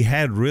like we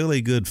had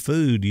really good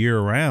food year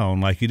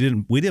round. Like we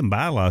didn't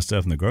buy a lot of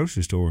stuff in the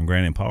grocery store when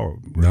Granny and Paul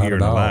were here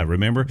and alive.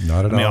 Remember?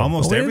 Not at all.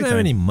 Almost we everything. didn't have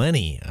any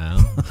money, Al.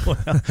 Well,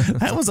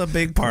 that was a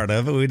big part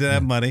of it. We didn't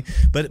have money,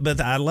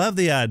 but I love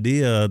the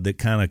idea that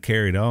kind of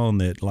carried on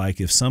that, like,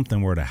 if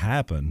something were to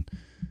happen,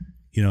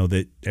 you know,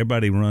 that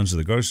everybody runs to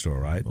the grocery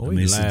store, right? Well,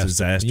 it's a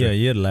disaster. Yeah,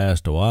 you'd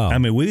last a while. I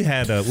mean, we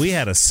had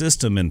a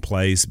system in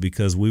place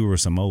because we were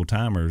some old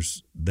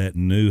timers that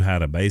knew how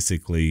to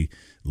basically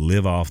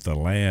live off the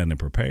land and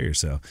prepare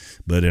yourself.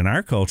 But in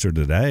our culture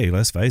today,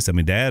 let's face it. I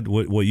mean, Dad,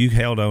 what you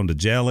held on to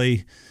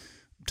jelly,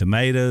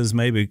 tomatoes,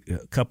 maybe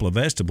a couple of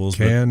vegetables,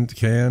 canned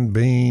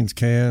beans,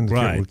 canned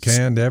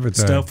everything.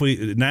 Stuff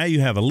now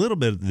you have a little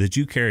bit that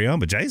you carry on,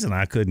 but Jason and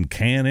I couldn't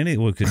can any.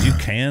 Well, could you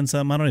can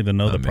something? I don't even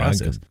know the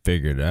process. I could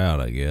figure it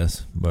out, I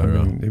guess. But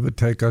it would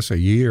take us a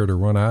year to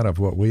run out of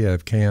what we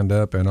have canned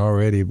up and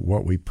already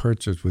what we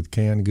purchased with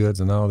canned goods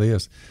and all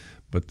this.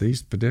 But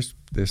this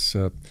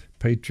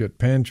Patriot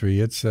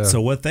Pantry, it's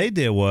so what they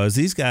did was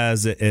these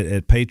guys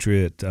at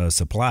Patriot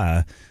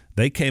Supply.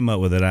 They came up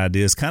with that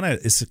idea. It's kind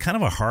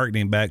of a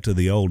harkening back to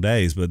the old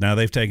days, but now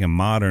they've taken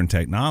modern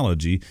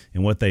technology,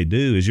 and what they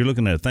do is you're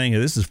looking at a thing.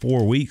 This is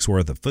 4 weeks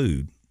worth of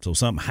food. So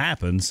something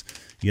happens,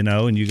 you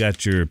know, and you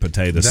got your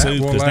potato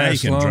soup. That will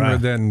last longer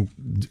than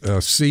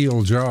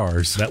sealed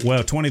jars.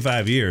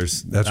 25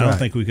 years. That's I don't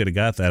think we could have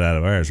got that out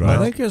of ours, right?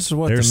 I think it's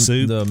what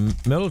the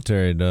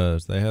military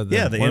does. They have the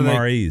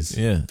MREs.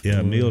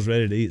 Yeah, meals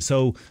ready to eat.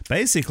 So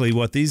basically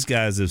what these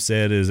guys have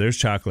said is there's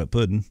chocolate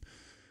pudding,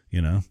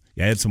 you know.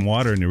 You add some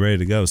water and you're ready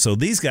to go. So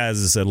these guys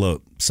have said,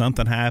 look,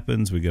 something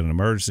happens, we get an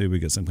emergency, we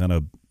get some kind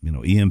of, you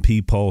know,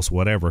 EMP pulse,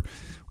 whatever.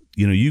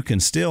 You know, you can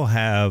still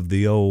have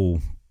the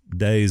old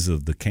days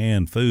of the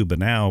canned food, but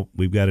now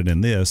we've got it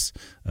in this,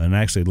 and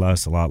actually it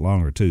lasts a lot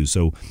longer too.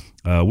 So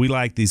we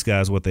like these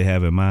guys, what they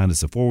have in mind.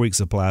 It's a 4-week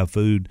supply of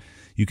food.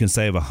 You can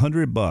save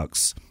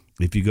 $100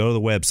 if you go to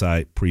the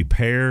website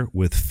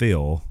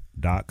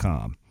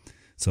preparewithphil.com.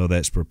 So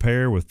that's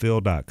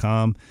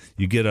preparewithphil.com.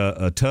 You get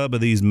a tub of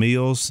these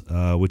meals,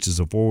 which is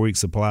a 4-week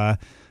supply.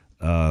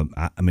 I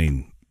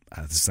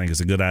just think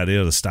it's a good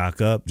idea to stock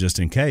up just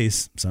in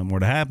case something were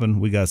to happen.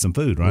 We got some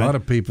food, right? A lot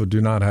of people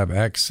do not have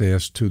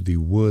access to the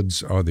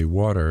woods or the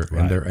water,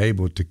 and they're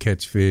able to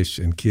catch fish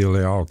and kill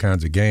all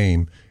kinds of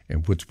game,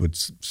 and which would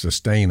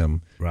sustain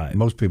them. Right.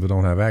 Most people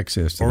don't have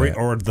access to that.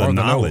 Or the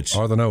knowledge.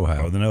 Or the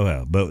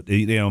know-how. But,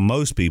 you know,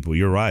 most people,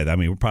 you're right. I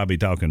mean, we're probably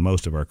talking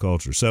most of our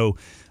culture. So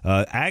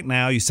act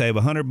now. You save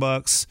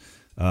 $100.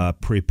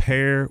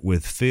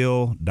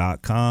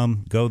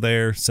 Preparewithphil.com. Go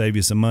there, save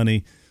you some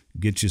money,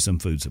 get you some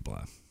food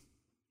supply.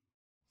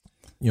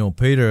 You know,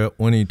 Peter,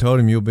 when he told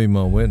him you'll be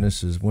my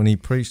witnesses, when he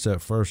preached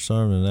that first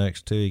sermon in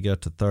Acts 2, he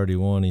got to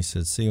 31, he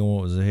said, seeing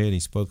what was ahead, he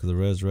spoke of the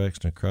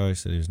resurrection of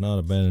Christ, that he was not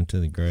abandoned to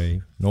the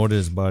grave, nor did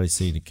his body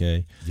see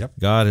decay. Yep.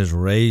 God has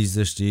raised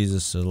this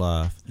Jesus to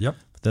life. Yep.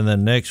 But then the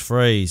next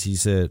phrase, he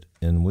said,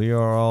 and we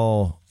are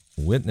all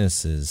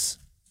witnesses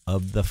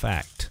of the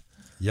fact.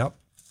 Yep.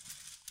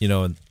 You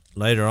know,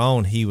 later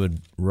on, he would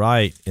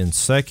write in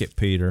 2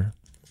 Peter,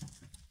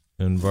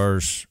 in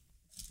verse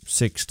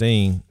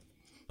 16,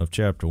 of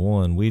chapter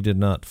 1, we did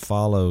not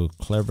follow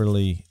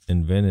cleverly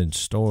invented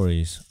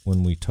stories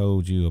when we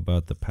told you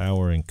about the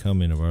power and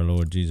coming of our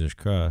Lord Jesus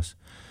Christ,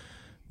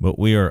 but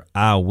we are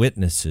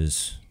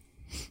eyewitnesses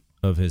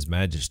of his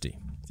majesty.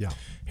 Yeah.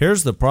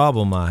 Here's the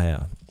problem I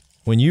have.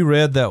 when you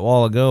read that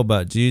while ago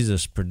about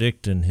Jesus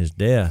predicting his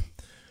death,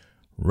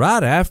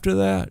 right after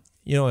that,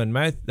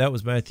 that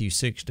was Matthew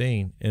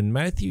 16. In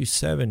Matthew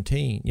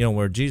 17,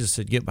 where Jesus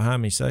said, "Get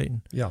behind me,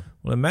 Satan." Yeah.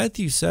 Well, in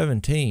Matthew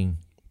 17,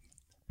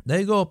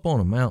 they go up on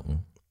a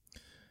mountain,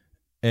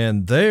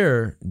 and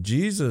there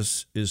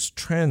Jesus is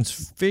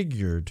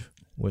transfigured,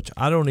 which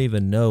I don't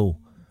even know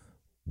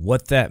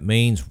what that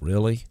means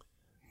really,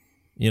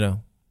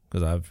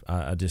 because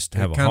I just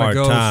have a hard time. It kind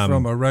of time. goes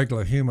from a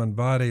regular human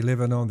body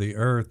living on the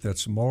earth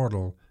that's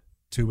mortal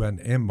to an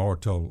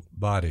immortal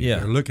body.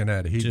 Yeah. You're looking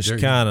at it. Just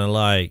kind of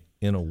like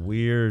in a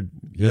weird,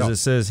 because it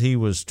says he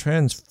was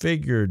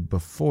transfigured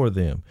before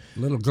them.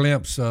 Little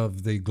glimpse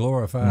of the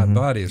glorified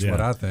body is what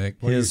I think.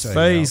 What His do you say,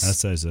 face I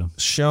say so.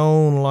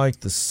 shone like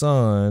the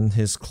sun.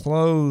 His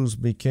clothes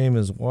became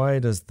as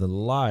white as the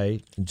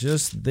light.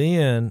 Just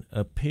then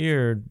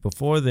appeared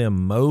before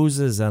them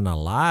Moses and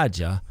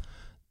Elijah.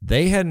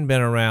 They hadn't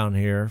been around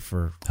here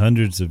for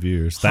Hundreds of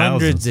years,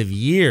 hundreds thousands, of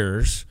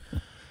years.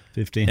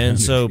 1,500 And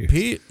so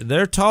years.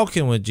 they're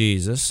talking with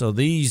Jesus. So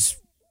these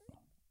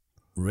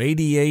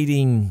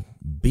radiating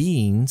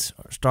beings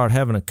start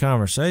having a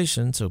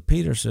conversation. So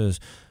Peter says,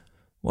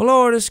 "Well,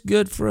 Lord, it's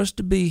good for us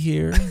to be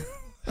here.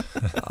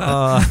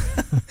 How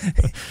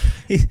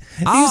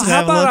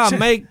about I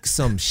make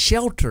some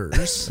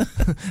shelters?"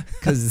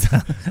 Because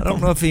I don't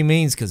know if he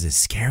means because it's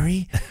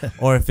scary,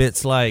 or if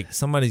it's like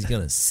somebody's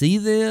going to see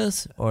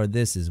this, or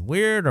this is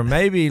weird, or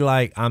maybe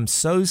like I'm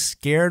so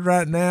scared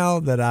right now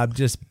that I'm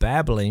just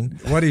babbling.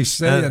 What he's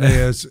saying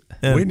is,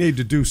 we need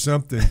to do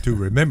something to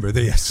remember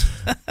this.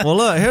 Well,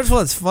 look, here's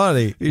what's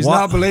funny. He's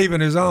not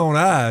believing his own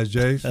eyes,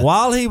 Jason.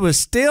 While he was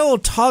still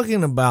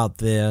talking about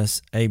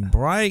this, a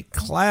bright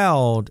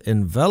cloud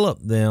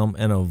enveloped them,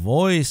 and a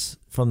voice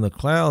from the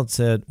cloud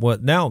said, "Well,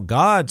 now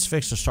God's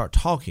fixed to start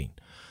talking."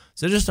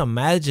 So just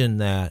imagine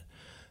that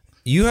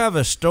you have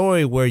a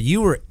story where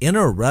you were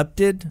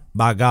interrupted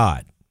by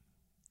God.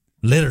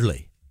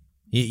 Literally.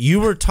 You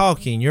were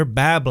talking, you're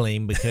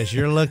babbling because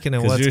you're looking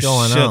at what's you're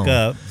going shook on.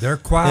 up. They're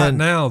quiet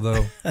now,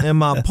 though. And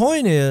my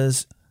point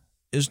is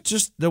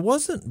just there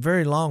wasn't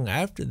very long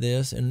after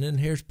this, and then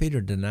here's Peter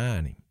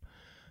denying him.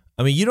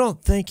 I mean, you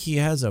don't think he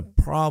has a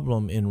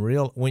problem in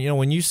real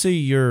when you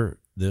see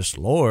this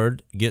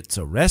Lord gets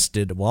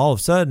arrested, well, all of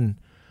a sudden,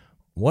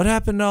 what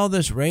happened to all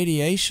this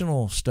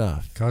radiational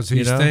stuff? Because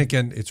he's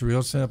thinking, it's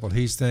real simple.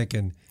 He's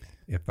thinking,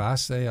 if I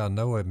say I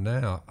know him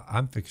now,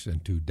 I'm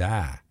fixing to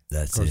die.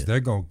 That's Because it. they're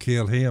going to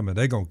kill him, and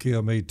they're going to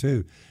kill me,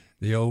 too.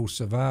 The old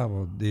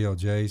survival deal,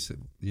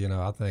 Jason,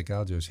 I think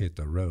I'll just hit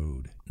the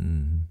road.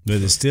 Mm-hmm. But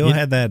it still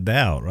had that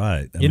doubt,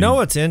 right? I know mean,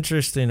 what's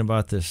interesting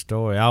about this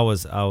story? I'm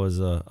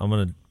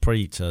going to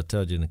preach. I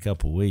told you in a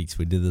couple of weeks.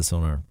 We did this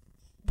on our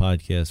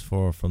podcast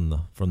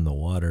from the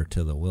water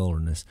to the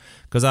wilderness,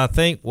 because I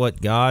think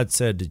what God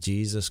said to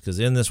Jesus, because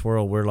in this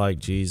world we're like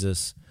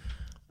Jesus.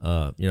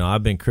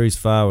 I've been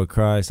crucified with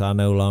Christ. I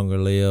no longer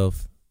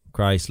live.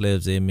 Christ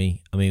lives in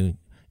me. I mean,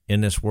 in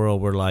this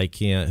world we're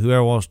like him.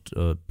 Whoever wants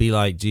to be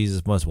like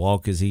Jesus must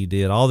walk as he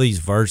did. All these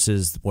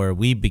verses where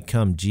we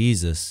become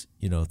Jesus,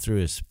 through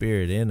his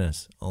spirit in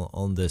us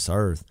on this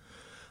earth.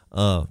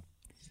 The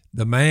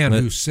man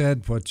who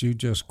said what you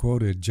just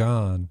quoted,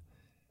 John,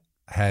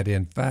 had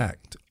in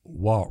fact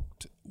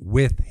walked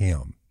with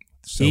him.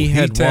 So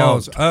he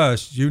tells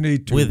us you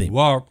need to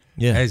walk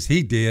as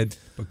he did,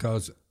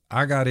 because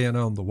I got in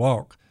on the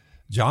walk.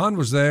 John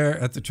was there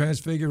at the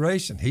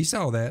Transfiguration. He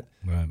saw that.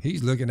 Right.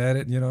 He's looking at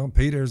it,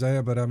 Peter's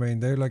there, but I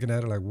mean, they're looking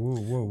at it like,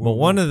 whoa. But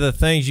one of the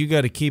things you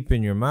got to keep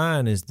in your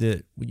mind is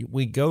that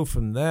we go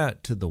from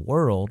that to the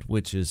world,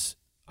 which is,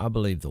 I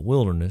believe, the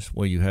wilderness,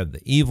 where you have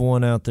the evil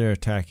one out there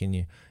attacking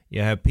you.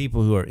 You have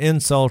people who are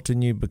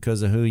insulting you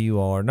because of who you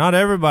are. Not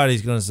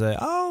everybody's going to say,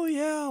 "Oh,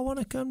 yeah, I want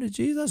to come to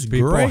Jesus."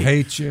 People great.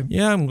 hate you.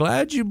 Yeah, I'm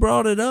glad you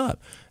brought it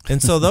up.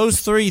 And so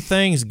those three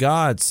things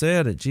God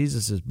said at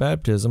Jesus'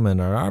 baptism and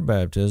at our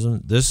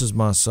baptism, "This is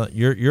my son.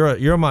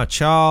 You're my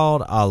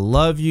child. I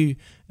love you,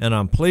 and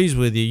I'm pleased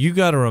with you." You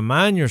got to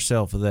remind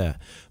yourself of that.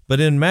 But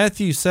in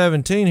Matthew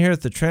 17, here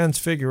at the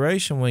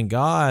Transfiguration, when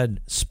God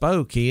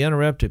spoke, he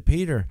interrupted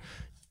Peter.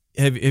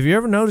 Have you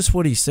ever noticed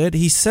what he said?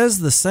 He says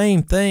the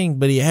same thing,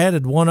 but he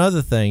added one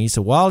other thing. He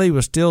said, while he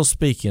was still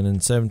speaking in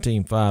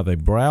 17:5,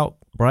 a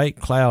bright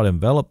cloud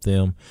enveloped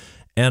them,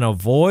 and a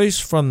voice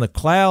from the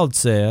cloud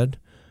said,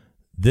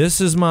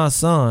 "This is my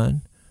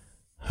son,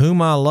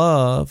 whom I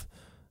love.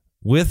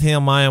 With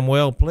him I am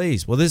well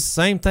pleased." Well, this is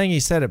the same thing he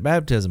said at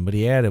baptism, but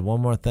he added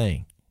one more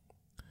thing.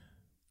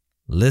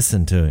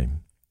 Listen to him.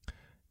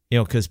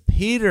 Because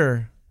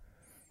Peter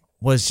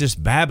was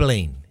just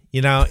babbling.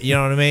 You know what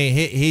I mean?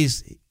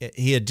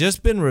 He had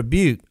just been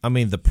rebuked. I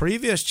mean, the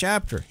previous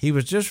chapter, he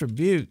was just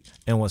rebuked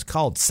and was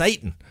called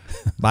Satan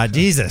by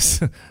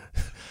Jesus.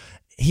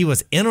 He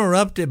was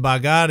interrupted by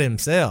God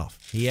himself.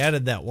 He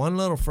added that one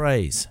little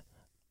phrase,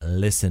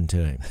 "Listen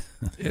to him."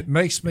 It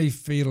makes me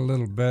feel a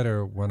little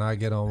better when I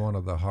get on one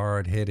of the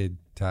hard-headed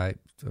type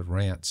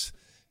rants.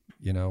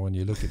 When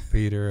you look at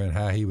Peter and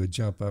how he would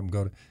jump up and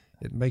go,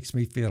 it makes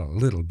me feel a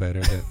little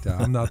better that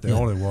I'm not the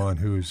only one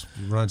who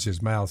runs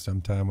his mouth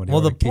sometime when he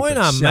Well, ought the to keep point it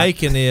I'm shut.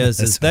 making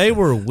is they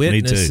were too.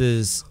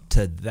 witnesses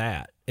to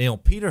that. You know,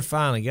 Peter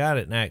finally got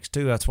it in Acts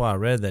 2. That's why I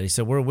read that. He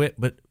said,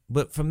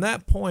 but from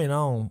that point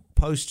on,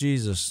 post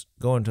Jesus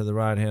going to the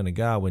right hand of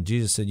God, when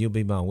Jesus said, "You'll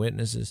be my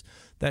witnesses,"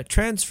 that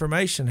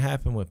transformation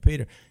happened with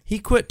Peter. He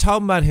quit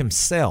talking about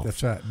himself.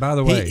 That's right. By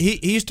the way,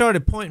 he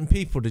started pointing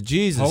people to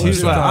Jesus. Hold He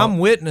was your like, thought. "I'm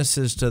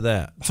witnesses to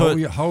that." So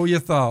hold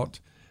your thought.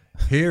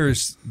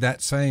 Here's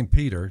that same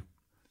Peter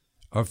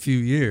a few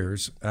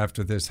years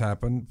after this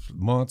happened,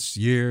 months,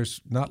 years,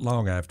 not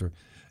long after.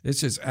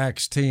 This is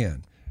Acts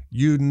 10.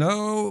 You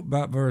know,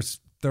 about verse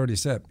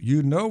 37,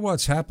 you know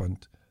what's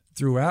happened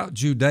throughout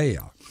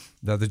Judea.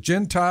 Now the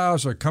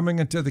Gentiles are coming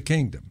into the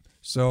kingdom.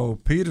 So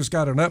Peter's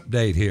got an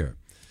update here.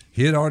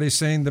 He had already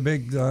seen the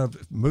big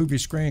movie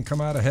screen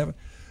come out of heaven.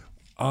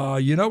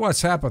 You know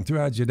what's happened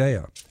throughout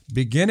Judea.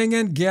 Beginning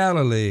in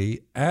Galilee,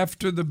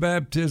 after the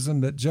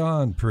baptism that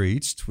John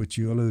preached, which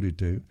you alluded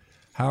to,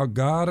 how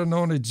God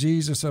anointed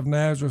Jesus of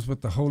Nazareth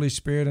with the Holy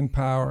Spirit and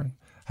power,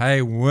 how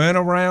he went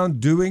around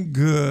doing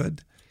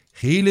good,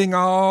 healing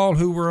all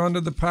who were under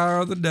the power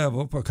of the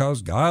devil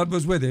because God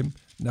was with him.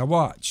 Now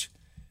watch.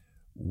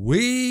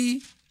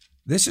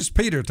 This is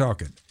Peter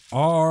talking,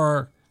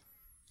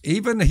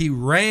 even he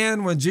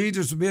ran when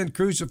Jesus was being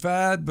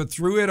crucified, but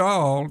through it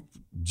all,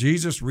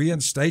 Jesus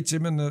reinstates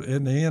him in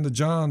the end of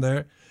John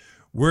there.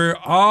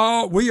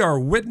 We are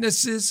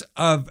witnesses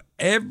of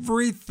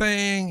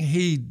everything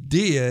he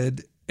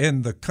did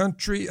in the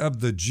country of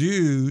the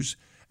Jews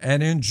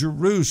and in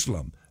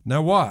Jerusalem.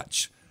 Now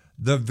watch,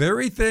 the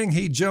very thing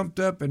he jumped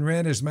up and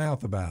ran his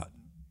mouth about.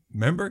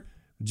 Remember,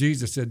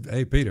 Jesus said,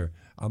 "Hey, Peter,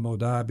 I'm going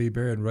to die, be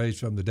buried, and raised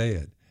from the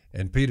dead."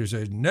 And Peter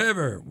said,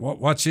 "Never."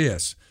 Watch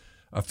this.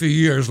 A few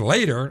years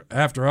later,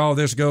 after all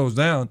this goes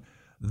down,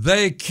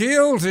 they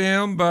killed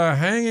him by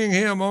hanging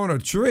him on a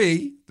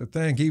tree. That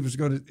thing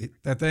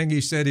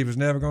he said he was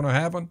never going to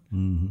happen.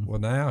 Mm-hmm. Well,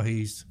 now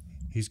he's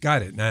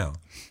got it now.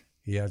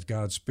 He has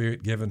God's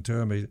Spirit given to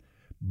him.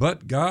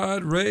 But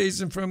God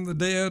raised him from the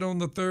dead on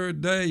the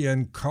third day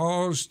and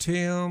caused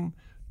him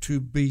to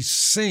be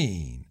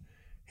seen.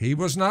 He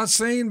was not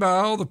seen by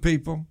all the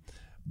people,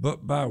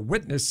 but by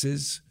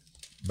witnesses,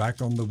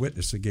 back on the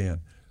witness again,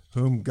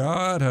 whom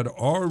God had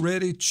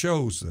already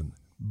chosen,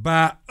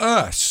 by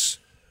us,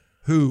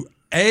 who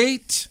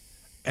ate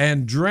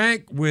and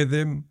drank with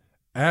him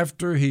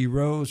after he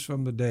rose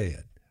from the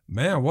dead.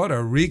 Man, what a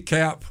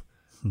recap,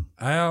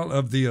 Al,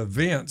 of the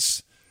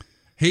events.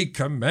 He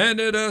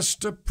commanded us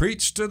to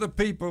preach to the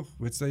people,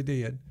 which they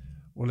did.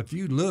 Well, if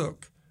you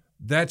look,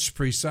 that's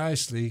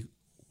precisely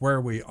where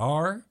we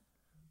are,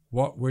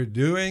 what we're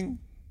doing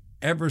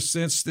ever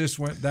since this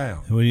went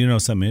down. Well, you know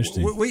something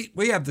interesting.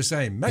 We have the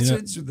same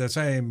message, the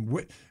same.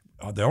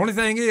 The only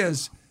thing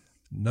is,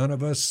 none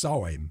of us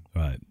saw him.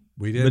 Right.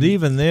 We didn't. But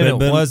even then,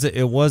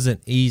 it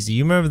wasn't easy.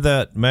 You remember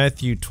that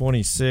Matthew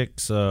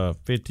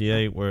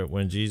 26:58, where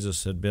when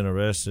Jesus had been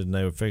arrested and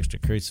they were fixed to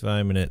crucify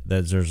him, and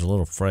there's a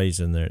little phrase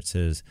in there. It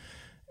says,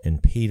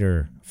 "And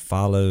Peter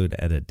followed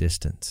at a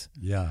distance."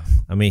 Yeah.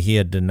 I mean, he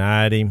had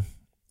denied him.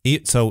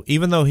 So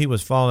even though he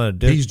was following at a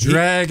distance, he's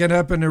dragging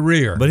up in the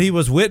rear. but he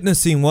was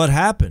witnessing what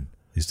happened.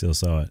 He still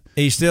saw it.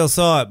 He still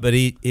saw it, but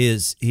he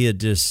had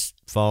just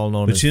fallen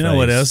on his face. But you know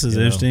what else is you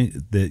know?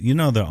 interesting?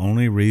 That the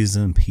only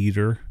reason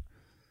Peter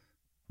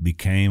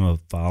became a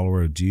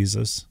follower of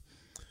Jesus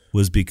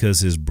was because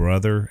his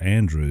brother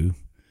Andrew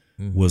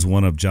was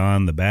one of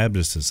John the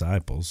Baptist's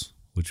disciples,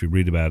 which we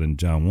read about in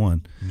John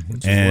 1. Which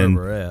is where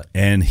we're at.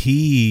 And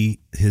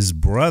his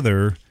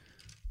brother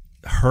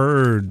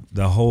heard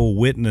the whole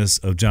witness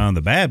of John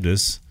the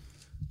Baptist,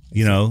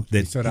 that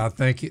he said, I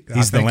think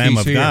he's the Lamb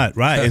of here. God.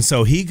 Right. And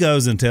so he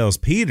goes and tells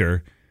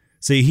Peter.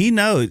 See,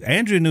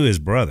 Andrew knew his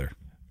brother.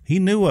 He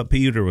knew what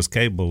Peter was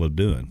capable of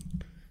doing.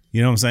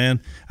 You know what I'm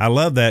saying? I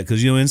love that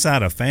because,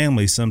 inside a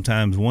family,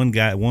 sometimes one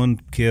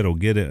kid will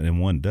get it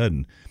and one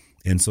doesn't.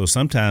 And so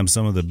sometimes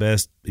some of the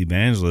best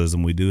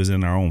evangelism we do is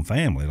in our own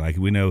family. Like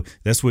we know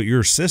that's what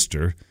your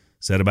sister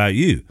said about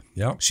you.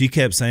 Yep. She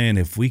kept saying,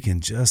 if we can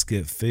just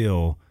get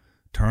Phil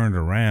turned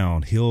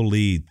around, he'll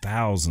lead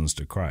thousands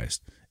to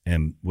Christ.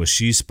 And was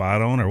she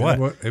spot on or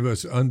what? It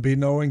was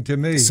unbeknown to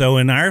me. So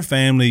in our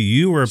family,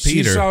 you were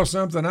Peter. She saw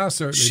something I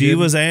certainly She didn't.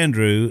 was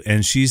Andrew,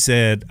 and she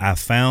said,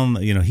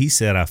 he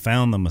said, I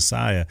found the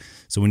Messiah.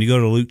 So when you go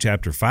to Luke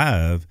chapter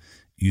 5,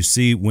 you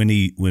see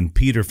when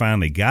Peter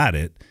finally got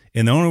it,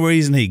 and the only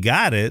reason he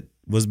got it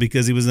was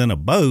because he was in a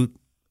boat,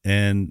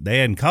 and they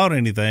hadn't caught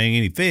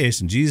any fish,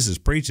 and Jesus is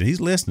preaching.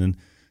 He's listening,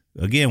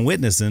 again,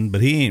 witnessing,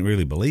 but he ain't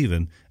really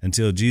believing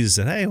until Jesus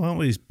said, hey, why don't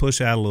we push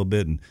out a little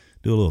bit and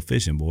do a little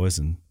fishing, boys.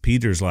 And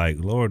Peter's like,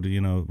 Lord,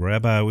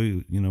 Rabbi,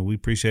 we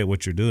appreciate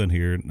what you're doing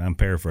here. And I'm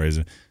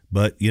paraphrasing,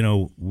 but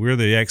we're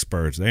the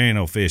experts. There ain't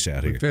no fish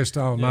out here. We fished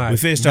all night. We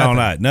fished all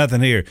night.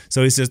 Nothing here.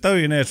 So he says, throw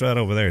your nets right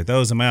over there.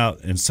 Throws them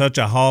out in such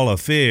a haul of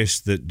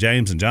fish that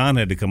James and John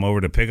had to come over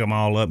to pick them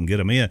all up and get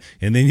them in.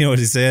 And then you know what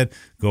he said?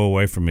 Go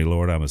away from me,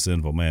 Lord. I'm a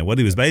sinful man. What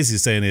he was basically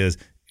saying is,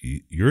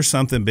 you're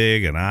something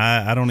big, and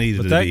I don't need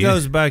But to that be.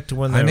 goes back to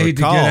when they I were need to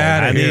get called.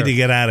 out I of need here. to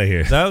get out of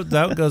here.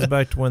 That goes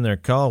back to when they're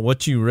called.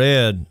 What you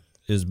read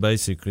is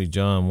basically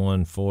John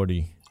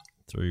 1:40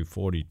 through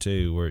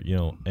 42, where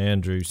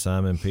Andrew,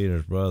 Simon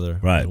Peter's brother,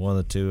 Right. was one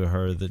of the two who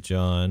heard that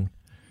John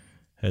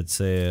had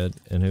said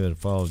and who had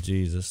followed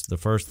Jesus. The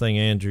first thing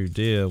Andrew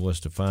did was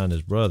to find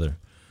his brother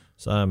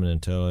Simon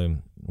and tell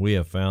him, "We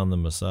have found the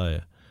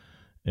Messiah."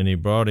 And he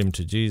brought him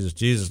to Jesus.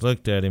 Jesus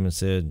looked at him and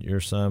said, "You're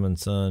Simon,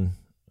 son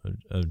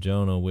of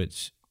Jonah,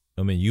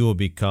 you will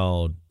be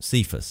called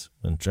Cephas."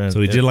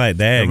 So he did like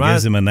that,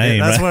 gives him a name.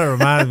 That's right? what it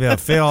reminded me of.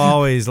 Phil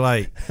always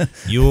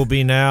you will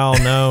be now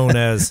known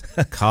as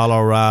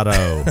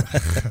Colorado.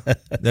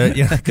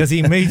 Because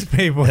he meets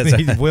people and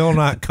he will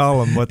not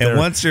call them what they're. And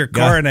once you're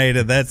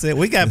coronated, that's it.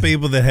 We got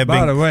people that have By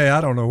been. the way,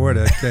 I don't know where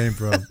that came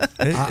from.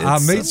 I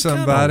it's meet some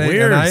somebody kinda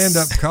weird and I end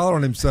up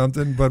calling him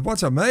something. But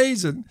what's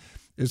amazing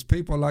is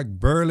people like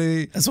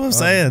Burley. That's what I'm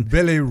saying.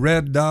 Billy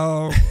Red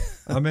Dog.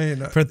 I mean,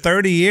 For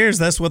 30 years,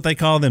 that's what they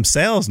call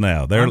themselves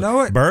now. I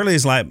know it.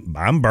 Burley's like,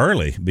 I'm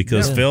Burley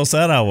because Phil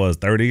said I was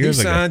 30 he years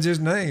ago. signs his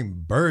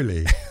name,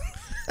 Burley.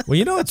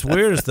 Well, what's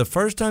weird is the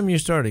first time you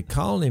started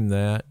calling him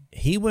that,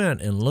 he went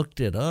and looked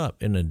it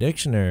up in a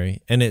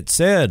dictionary, and it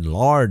said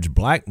large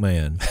black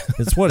man.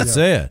 That's what it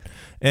said.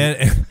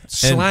 And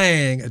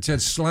Slang. It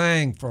said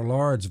slang for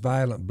large,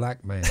 violent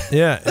black man.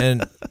 yeah,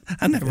 and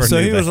I never so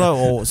knew he that. was like,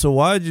 "Well, so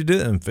why did you do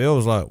that?" And Phil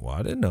was like, "Well,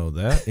 I didn't know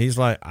that." He's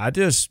like,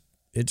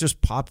 it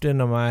just popped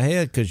into my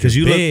head because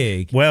you're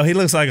big." He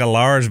looks like a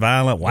large,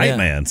 violent white Yeah.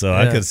 man. So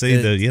I could see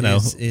Well,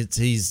 he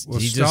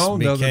just Stone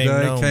the other became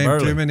day known came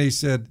Burley. to me and he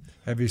said,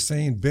 "Have you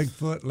seen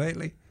Bigfoot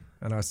lately?"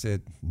 And I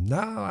said, "No,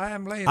 I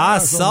haven't laying I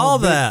eyes on saw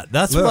no big-" that.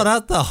 That's Look, what I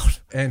thought.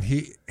 And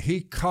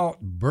he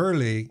caught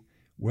Burley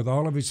with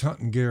all of his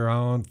hunting gear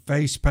on,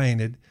 face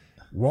painted,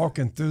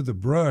 walking through the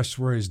brush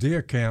where his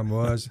deer cam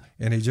was,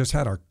 and he just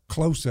had a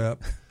close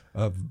up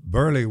of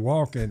Burley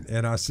walking.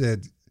 And I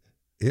said,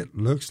 "It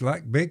looks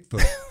like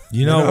Bigfoot."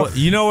 You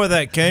know where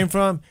that came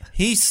from?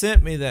 He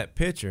sent me that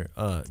picture,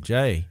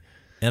 Jay,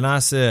 and I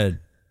said,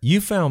 "You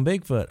found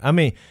Bigfoot." I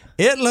mean,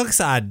 it looks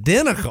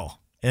identical.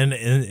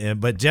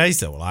 But Jay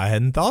said, "Well, I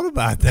hadn't thought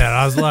about that."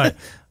 I was like,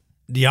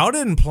 "Y'all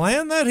didn't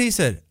plan that?" He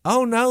said,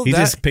 "Oh no, He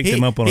just picked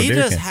him up on a He deer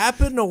just cam.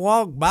 happened to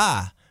walk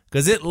by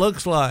because it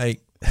looks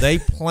like they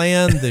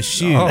planned the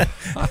shoot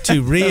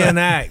to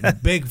reenact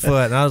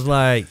Bigfoot." And I was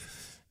like,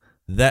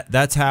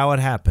 That's how it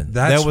happened.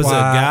 That's there was why-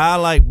 a guy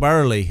like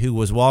Burley who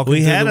was walking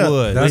We through had the a-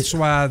 woods. That's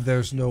why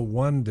there's no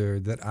wonder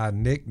that I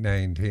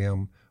nicknamed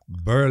him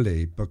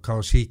Burley,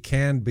 because he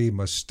can be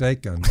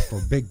mistaken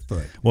for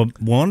Bigfoot.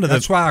 Well,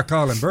 That's why I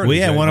call him Burley. We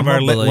had Jay. one of I'm a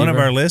our one of believer.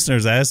 our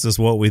listeners asked us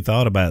what we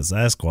thought about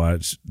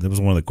Sasquatch. That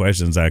was one of the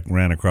questions I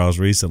ran across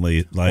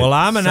recently. Like, well,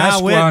 I'm an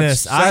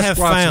eyewitness. I have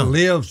Sasquatch found.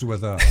 lives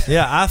with us.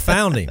 Yeah, I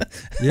found him.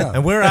 Yeah.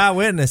 And we're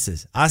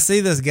eyewitnesses. I see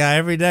this guy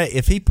every day.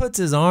 If he puts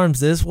his arms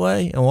this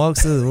way and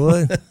walks through the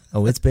wood,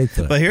 it's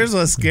Bigfoot. but here's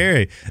what's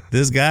scary: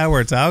 this guy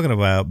we're talking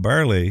about,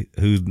 Burley,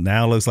 who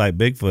now looks like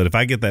Bigfoot. If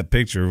I get that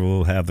picture,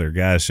 we'll have their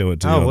guys show it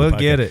to you. Oh, on the we'll podcast.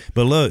 get it.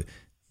 But look,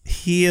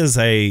 he is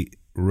a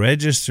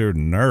registered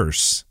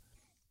nurse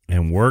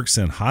and works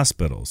in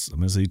hospitals. I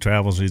mean, so he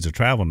travels. He's a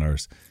travel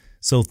nurse.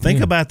 So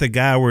think about the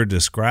guy we're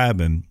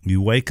describing.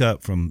 You wake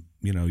up from,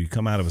 you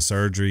come out of a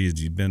surgery,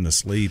 you've been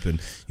asleep,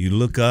 and you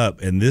look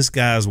up, and this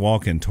guy's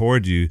walking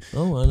toward you,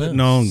 Oh, I know. putting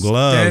on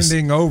gloves.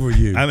 Standing over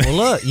you. I mean,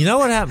 Well, look, you know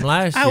what happened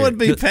last year? I would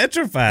be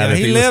petrified. Yeah, if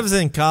he was- lives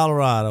in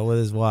Colorado with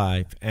his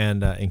wife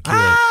and kids.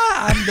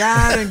 I'm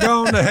dying and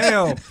going to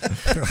hell.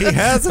 He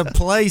has a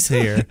place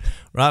here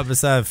right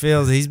beside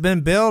Phil's. He's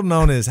been building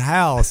on his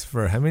house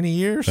for how many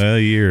years?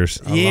 years.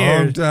 A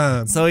long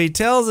time. So he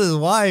tells his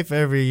wife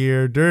every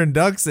year during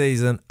duck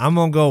season, "I'm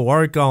gonna go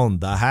work on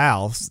the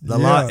house." The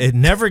lot. Yeah. It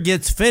never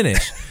gets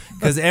finished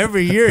because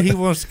every year he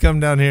wants to come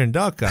down here and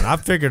duck hunt. I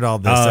figured all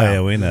this Oh out.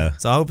 yeah, we know.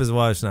 So I hope his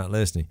wife's not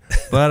listening.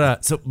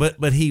 But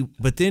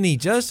but then he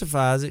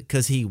justifies it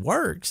because he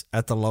works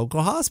at the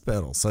local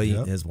hospital. So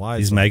his wife's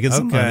He's like, making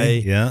some money,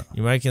 yeah.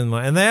 you're making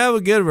money, and they have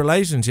a good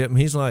relationship. And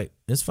he's like,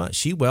 "It's fine."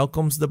 She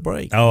welcomes the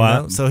break.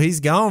 Oh, so he's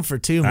gone for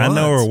 2 months. I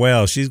know her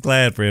well. She's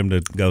glad for him to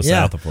go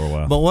south for a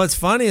while. But what's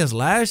funny is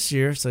last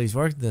year, so he's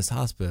working at this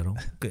hospital,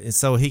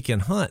 so he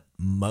can hunt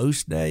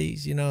most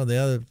days. The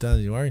other times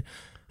he's working,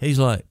 he's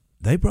like,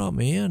 they brought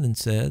me in and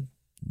said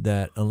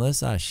that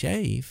unless I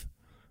shave,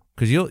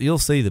 because you'll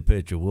see the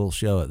picture, we'll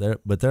show it there,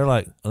 but they're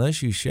like,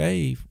 unless you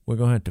shave, we're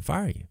gonna have to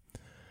fire you.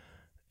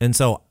 And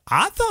so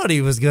I thought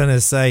he was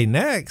gonna say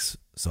next,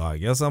 so I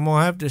guess I'm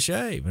gonna have to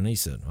shave. And he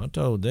said, I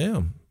told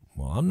them,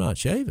 well, I'm not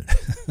shaving.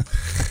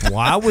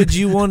 Why would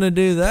you want to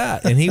do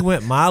that? And he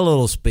went my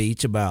little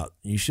speech about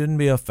you shouldn't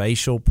be a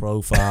facial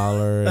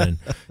profiler and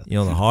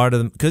the heart of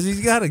them, because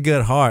he's got a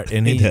good heart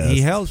and He does.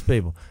 he helps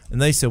people.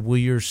 And they said, well,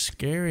 you're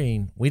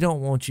scaring. We don't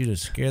want you to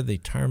scare the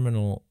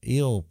terminal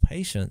ill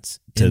patients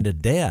into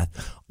death.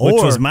 Which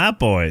Or- was my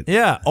point.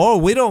 yeah, or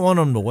we don't want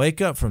them to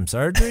wake up from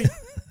surgery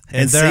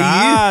and see their you.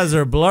 eyes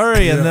are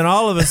blurry, and then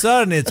all of a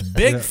sudden it's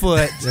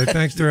Bigfoot. They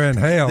think they're in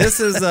hell. This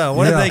is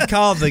what do they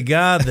call the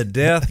guy, the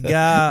death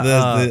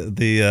guy?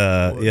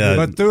 Yeah.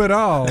 But through it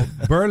all,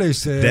 Burley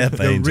said Death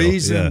the angel,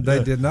 reason yeah.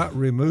 they did not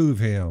remove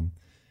him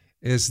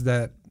is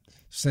that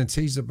since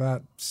he's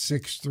about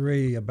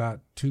 6'3", about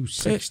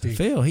 260.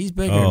 Phil, he's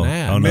bigger Oh, than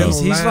that. oh, no.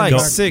 He's like Go-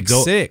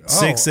 6'6".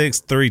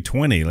 6'6",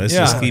 320. Let's Yeah,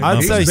 just keep I'd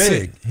numbers. say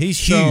big. he's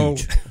So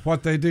huge.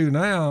 what they do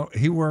now,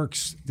 he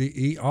works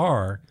the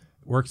ER,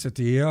 works at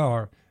the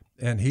ER,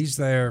 and he's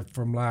there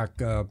from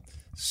like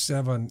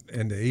 7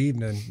 in the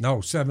evening,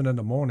 7 in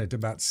the morning to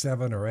about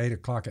 7 or 8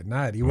 o'clock at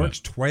night. He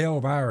works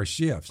 12-hour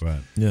shifts.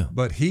 Right. Yeah.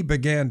 But he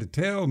began to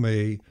tell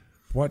me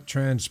what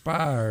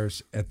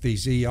transpires at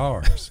these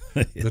ERs.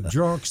 The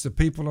drunks, the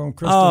people on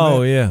crystal Oh,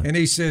 meth. yeah. And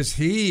he says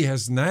he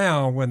has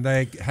now, when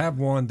they have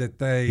one that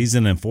they He's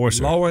an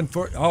enforcer. law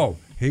enforcement. Oh,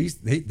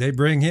 they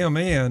bring him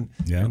in,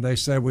 Yeah. and they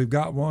say we've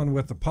got one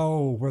with the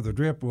pole where the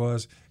drip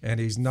was, and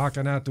he's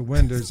knocking out the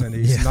windows, and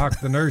he's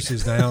knocked the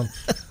nurses down.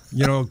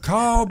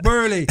 Call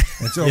Burley.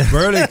 And so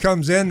Burley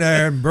comes in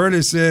there, and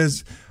Burley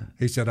says,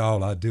 he said,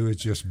 all I do is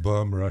just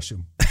bum rush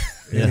him.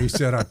 And he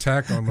said, I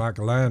tackle him like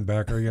a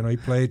linebacker. He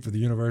played for the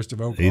University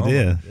of He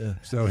Oklahoma. did.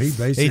 So he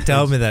basically. He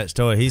told me that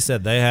story. He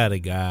said they had a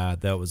guy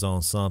that was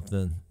on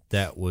something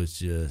that was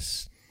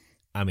just,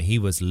 he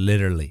was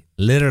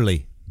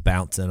literally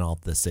bouncing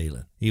off the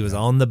ceiling. He was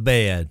on the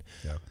bed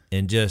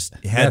and just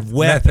had Meth-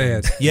 weapons.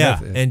 meth head. Yeah, Meth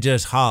head. and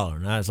just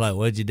hollering. I was like,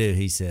 what'd you do?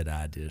 He said,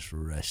 I just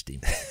rushed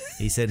him.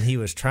 He said he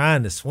was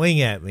trying to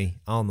swing at me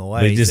on the way.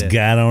 But he He just said-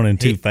 got on him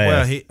too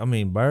Well, fast.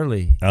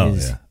 Burley Oh,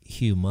 is yeah.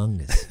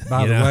 humongous.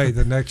 By you the know? way,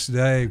 the next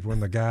day when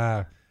the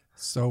guy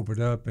sobered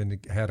up and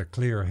had a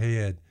clear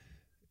head,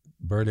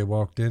 Burley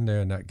walked in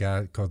there, and that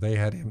guy, because they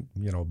had him,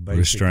 basically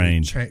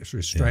Restrained.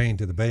 restrained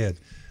to the bed.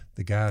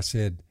 The guy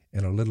said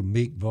in a little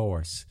meek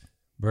voice,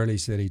 Burley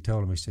said, he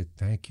told him, he said,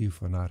 thank you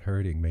for not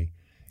hurting me.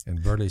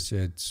 And Burley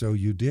said, so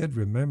you did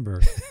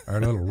remember our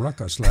little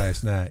ruckus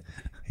last night?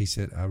 He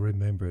said, I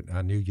remember it.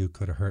 I knew you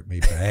could have hurt me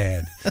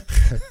bad.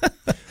 But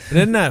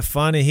isn't that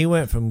funny? He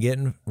went from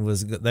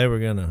they were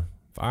going to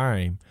fire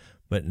him,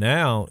 but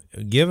now,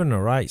 given the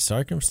right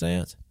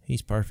circumstance,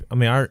 he's perfect.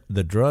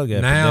 The drug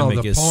Now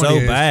epidemic the is point so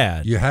is,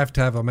 bad. you have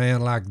to have a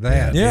man like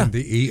that Yeah. in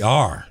the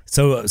ER.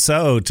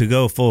 So to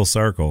go full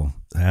circle,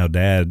 how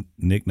Dad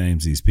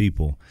nicknames these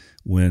people.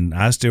 When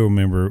I still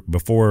remember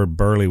before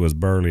Burley was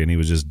Burley and he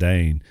was just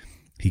Dane,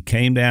 he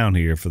came down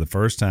here for the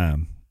first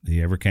time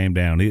he ever came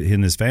down. He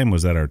and his family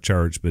was at our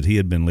church, but he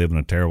had been living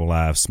a terrible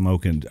life,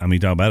 smoking.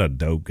 Talk about a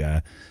dope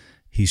guy.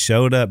 He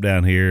showed up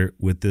down here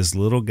with this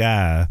little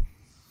guy.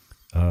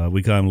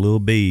 We call him Lil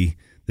B.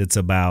 That's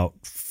about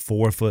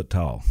 4 foot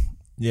tall.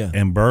 Yeah.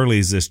 And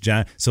Burley's this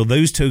giant. So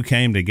those two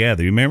came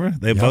together. You remember?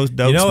 They both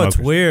dope What's smokers.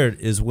 weird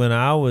is when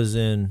I was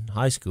in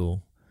high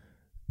school,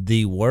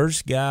 the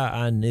worst guy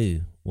I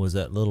knew was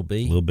that Little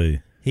B. Lil B.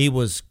 He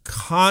was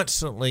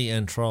constantly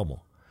in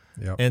trouble.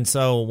 Yep. And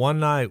so one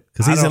night,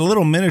 Because he's a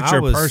little miniature I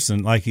was-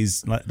 person,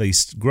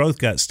 his growth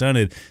got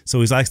stunted, so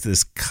he's like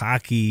this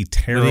cocky,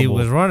 terrible. But he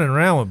was running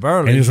around with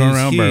Burley. And he was running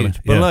around huge. Burley,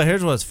 But yeah. look,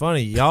 here's what's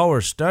funny. Y'all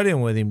were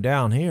studying with him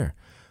down here.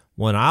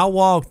 When I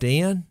walked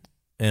in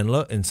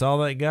and saw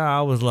that guy,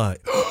 I was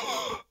like,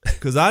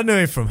 because I knew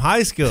him from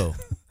high school.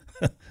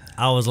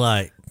 I was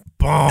like,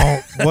 boom,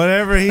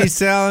 whatever he's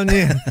telling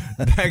you,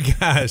 that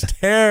guy's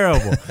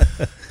terrible.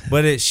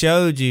 But it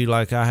showed you,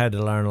 like I had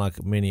to learn,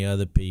 like many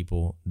other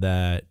people,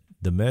 that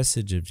the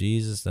message of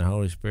Jesus, the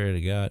Holy Spirit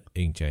of God, it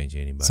can change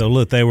anybody. So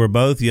look, they were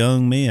both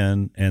young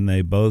men, and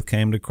they both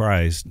came to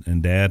Christ,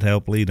 and Dad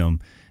helped lead them.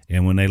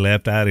 And when they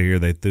left out of here,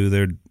 they threw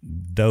their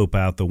dope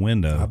out the I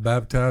window.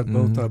 baptized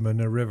both of them in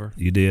the river.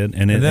 You did,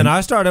 and then I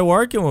started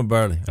working with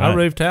Burley. I Right.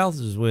 roofed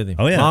houses with him.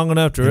 Oh, yeah. Long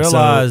enough to And so-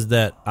 realize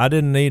that I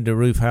didn't need to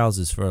roof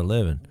houses for a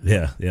living.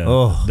 yeah.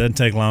 Oh. Doesn't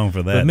take long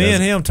for that. But me does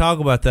and it? him talk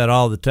about that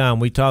all the time.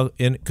 We talk,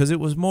 because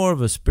it was more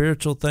of a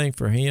spiritual thing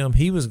for him.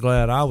 He was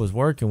glad I was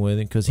working with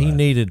him because he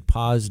needed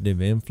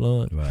positive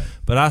influence. Right.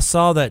 But I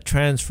saw that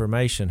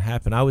transformation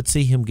happen. I would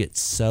see him get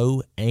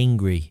so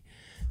angry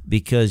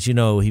because, he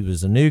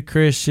was a new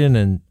Christian,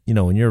 and,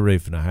 when you're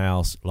roofing a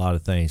house, a lot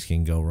of things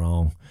can go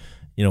wrong.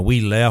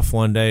 We left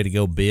one day to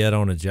go bid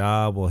on a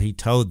job. Well, he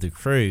told the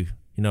crew,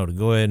 to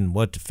go ahead and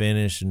what to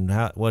finish and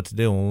what to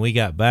do. When we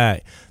got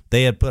back,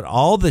 they had put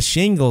all the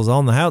shingles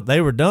on the house. They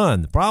were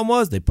done. The problem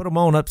was they put them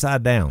on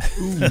upside down.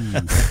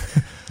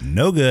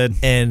 No good.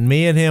 And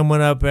me and him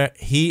went up there.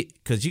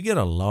 Because you get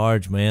a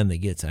large man that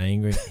gets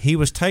angry. He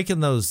was taking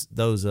those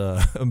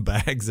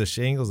bags of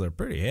shingles. They're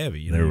pretty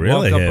heavy. They're you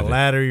really walk up heavy. a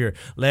ladder, your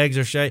legs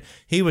are shaking.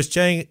 He was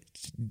taking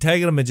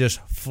them and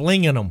just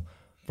flinging them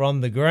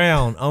from the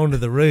ground onto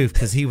the roof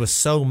because he was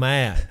so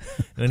mad.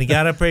 And when he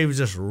got up there, he was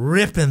just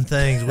ripping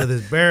things with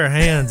his bare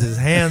hands. His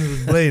hands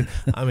was bleeding.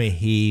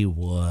 He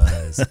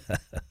was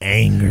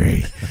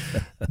angry.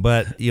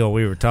 But, we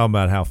were talking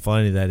about how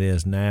funny that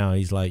is now.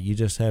 He's like, you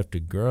just have to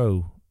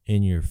grow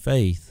in your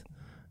faith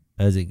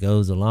as it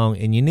goes along.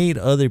 And you need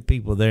other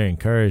people there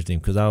encouraging him,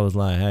 because I was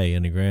like, hey,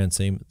 in the grand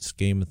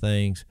scheme of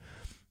things,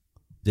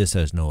 this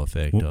has no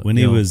effect. When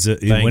he was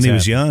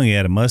young, he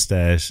had a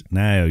mustache.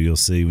 Now you'll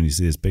see when you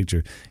see his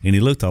picture, and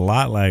he looked a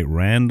lot like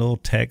Randall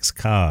Tex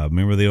Cobb.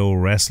 Remember the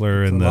old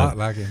wrestler? A lot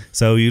like him.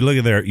 So you look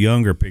at their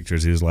younger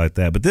pictures, he was like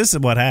that. But this is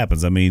what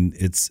happens. I mean,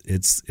 it's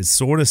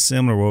sort of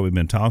similar to what we've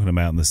been talking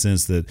about in the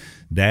sense that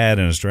Dad,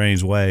 in a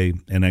strange way,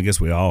 and I guess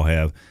we all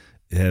have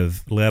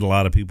led a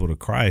lot of people to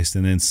Christ,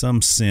 and in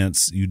some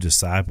sense, you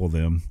disciple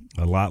them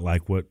a lot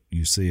like what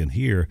you see and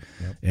hear.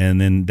 Yep.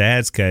 And in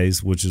Dad's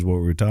case, which is what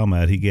we were talking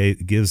about,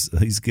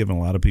 he's given a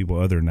lot of people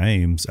other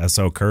names. I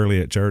saw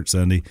Curly at church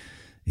Sunday.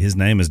 His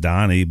name is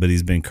Donnie, but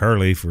he's been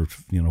Curly for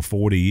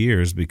 40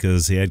 years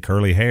because he had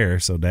curly hair,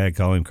 so Dad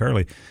called him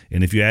Curly.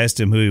 And if you asked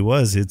him who he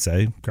was, he'd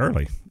say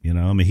Curly.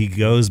 I mean, he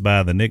goes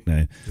by the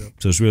nickname. Yep.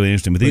 So it's really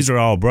interesting. But these are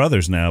all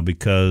brothers now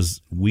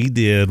because we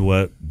did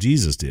what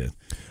Jesus did.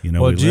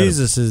 Well,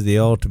 Jesus is the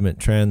ultimate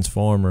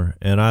transformer,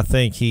 and I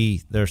think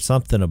there's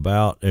something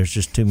about, there's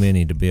just too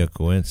many to be a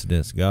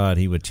coincidence. God,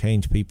 he would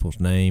change people's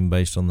name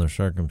based on their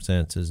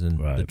circumstances and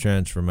the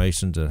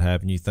transformations that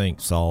happen. You think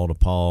Saul to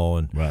Paul,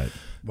 and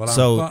well,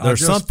 so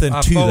there's something to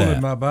that. I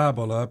folded my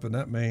Bible up, and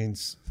that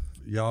means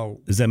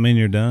y'all. Does that mean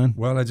you're done?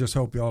 Well, I just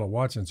hope y'all are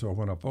watching, so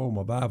when I fold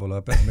my Bible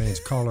up, that means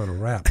call it a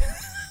wrap.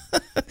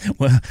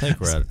 Well, I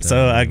think we're out of time.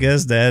 So I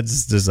guess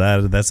Dad's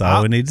decided that's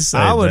all we need to say.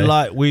 I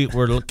would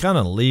we're kind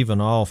of leaving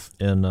off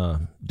in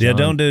John,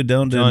 don't do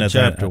John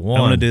chapter 1.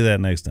 I want to do that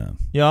next time.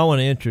 Yeah, I want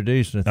to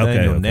introduce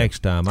Nathaniel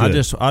next time. Good.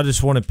 I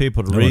just wanted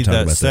people to read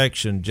that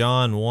section,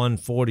 John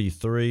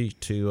 1:43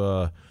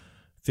 to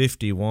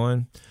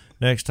 51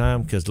 next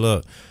time, because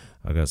look,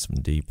 I got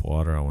some deep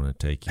water I want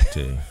to take you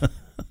to.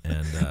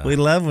 And we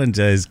love when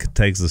Jay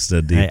takes us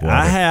to deep water.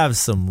 I have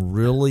some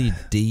really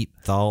deep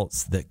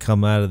thoughts that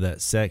come out of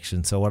that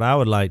section. So what I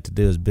would like to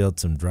do is build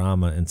some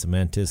drama and some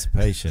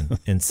anticipation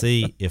and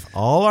see if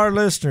all our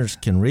listeners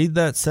can read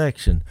that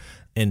section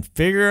and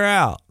figure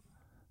out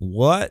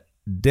what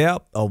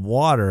depth of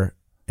water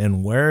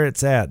and where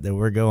it's at that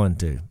we're going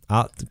to.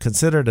 I'll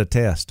consider it a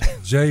test.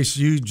 Jace,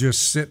 you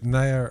just sitting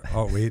there.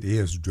 Oh, it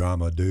is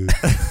drama, dude.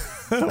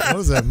 What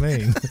does that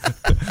mean?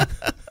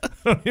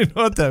 I don't even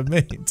know what that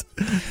means.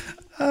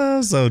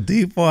 Oh, so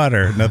deep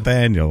water,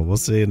 Nathaniel. We'll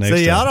see you next time.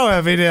 See, I don't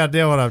have any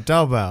idea what I'm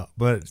talking about,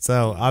 but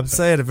so I'm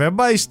saying if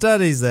everybody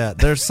studies that,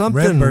 there's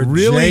something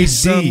really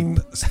deep.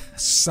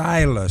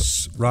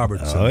 Silas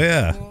Robertson. Oh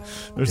yeah,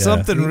 there's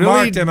something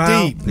really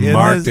deep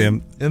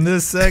in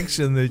this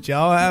section that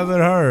y'all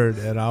haven't heard,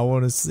 and I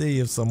want to see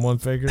if someone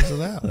figures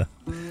it out.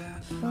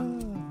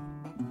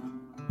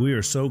 We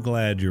are so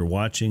glad you're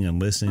watching and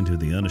listening to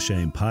the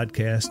Unashamed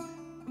podcast.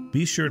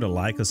 Be sure to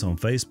like us on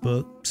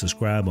Facebook,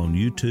 subscribe on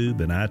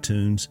YouTube and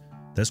iTunes.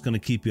 That's going to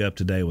keep you up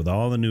to date with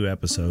all the new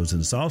episodes,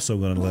 and it's also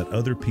going to let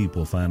other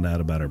people find out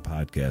about our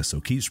podcast. So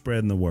keep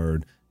spreading the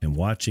word and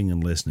watching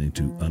and listening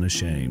to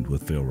Unashamed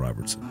with Phil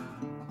Robertson.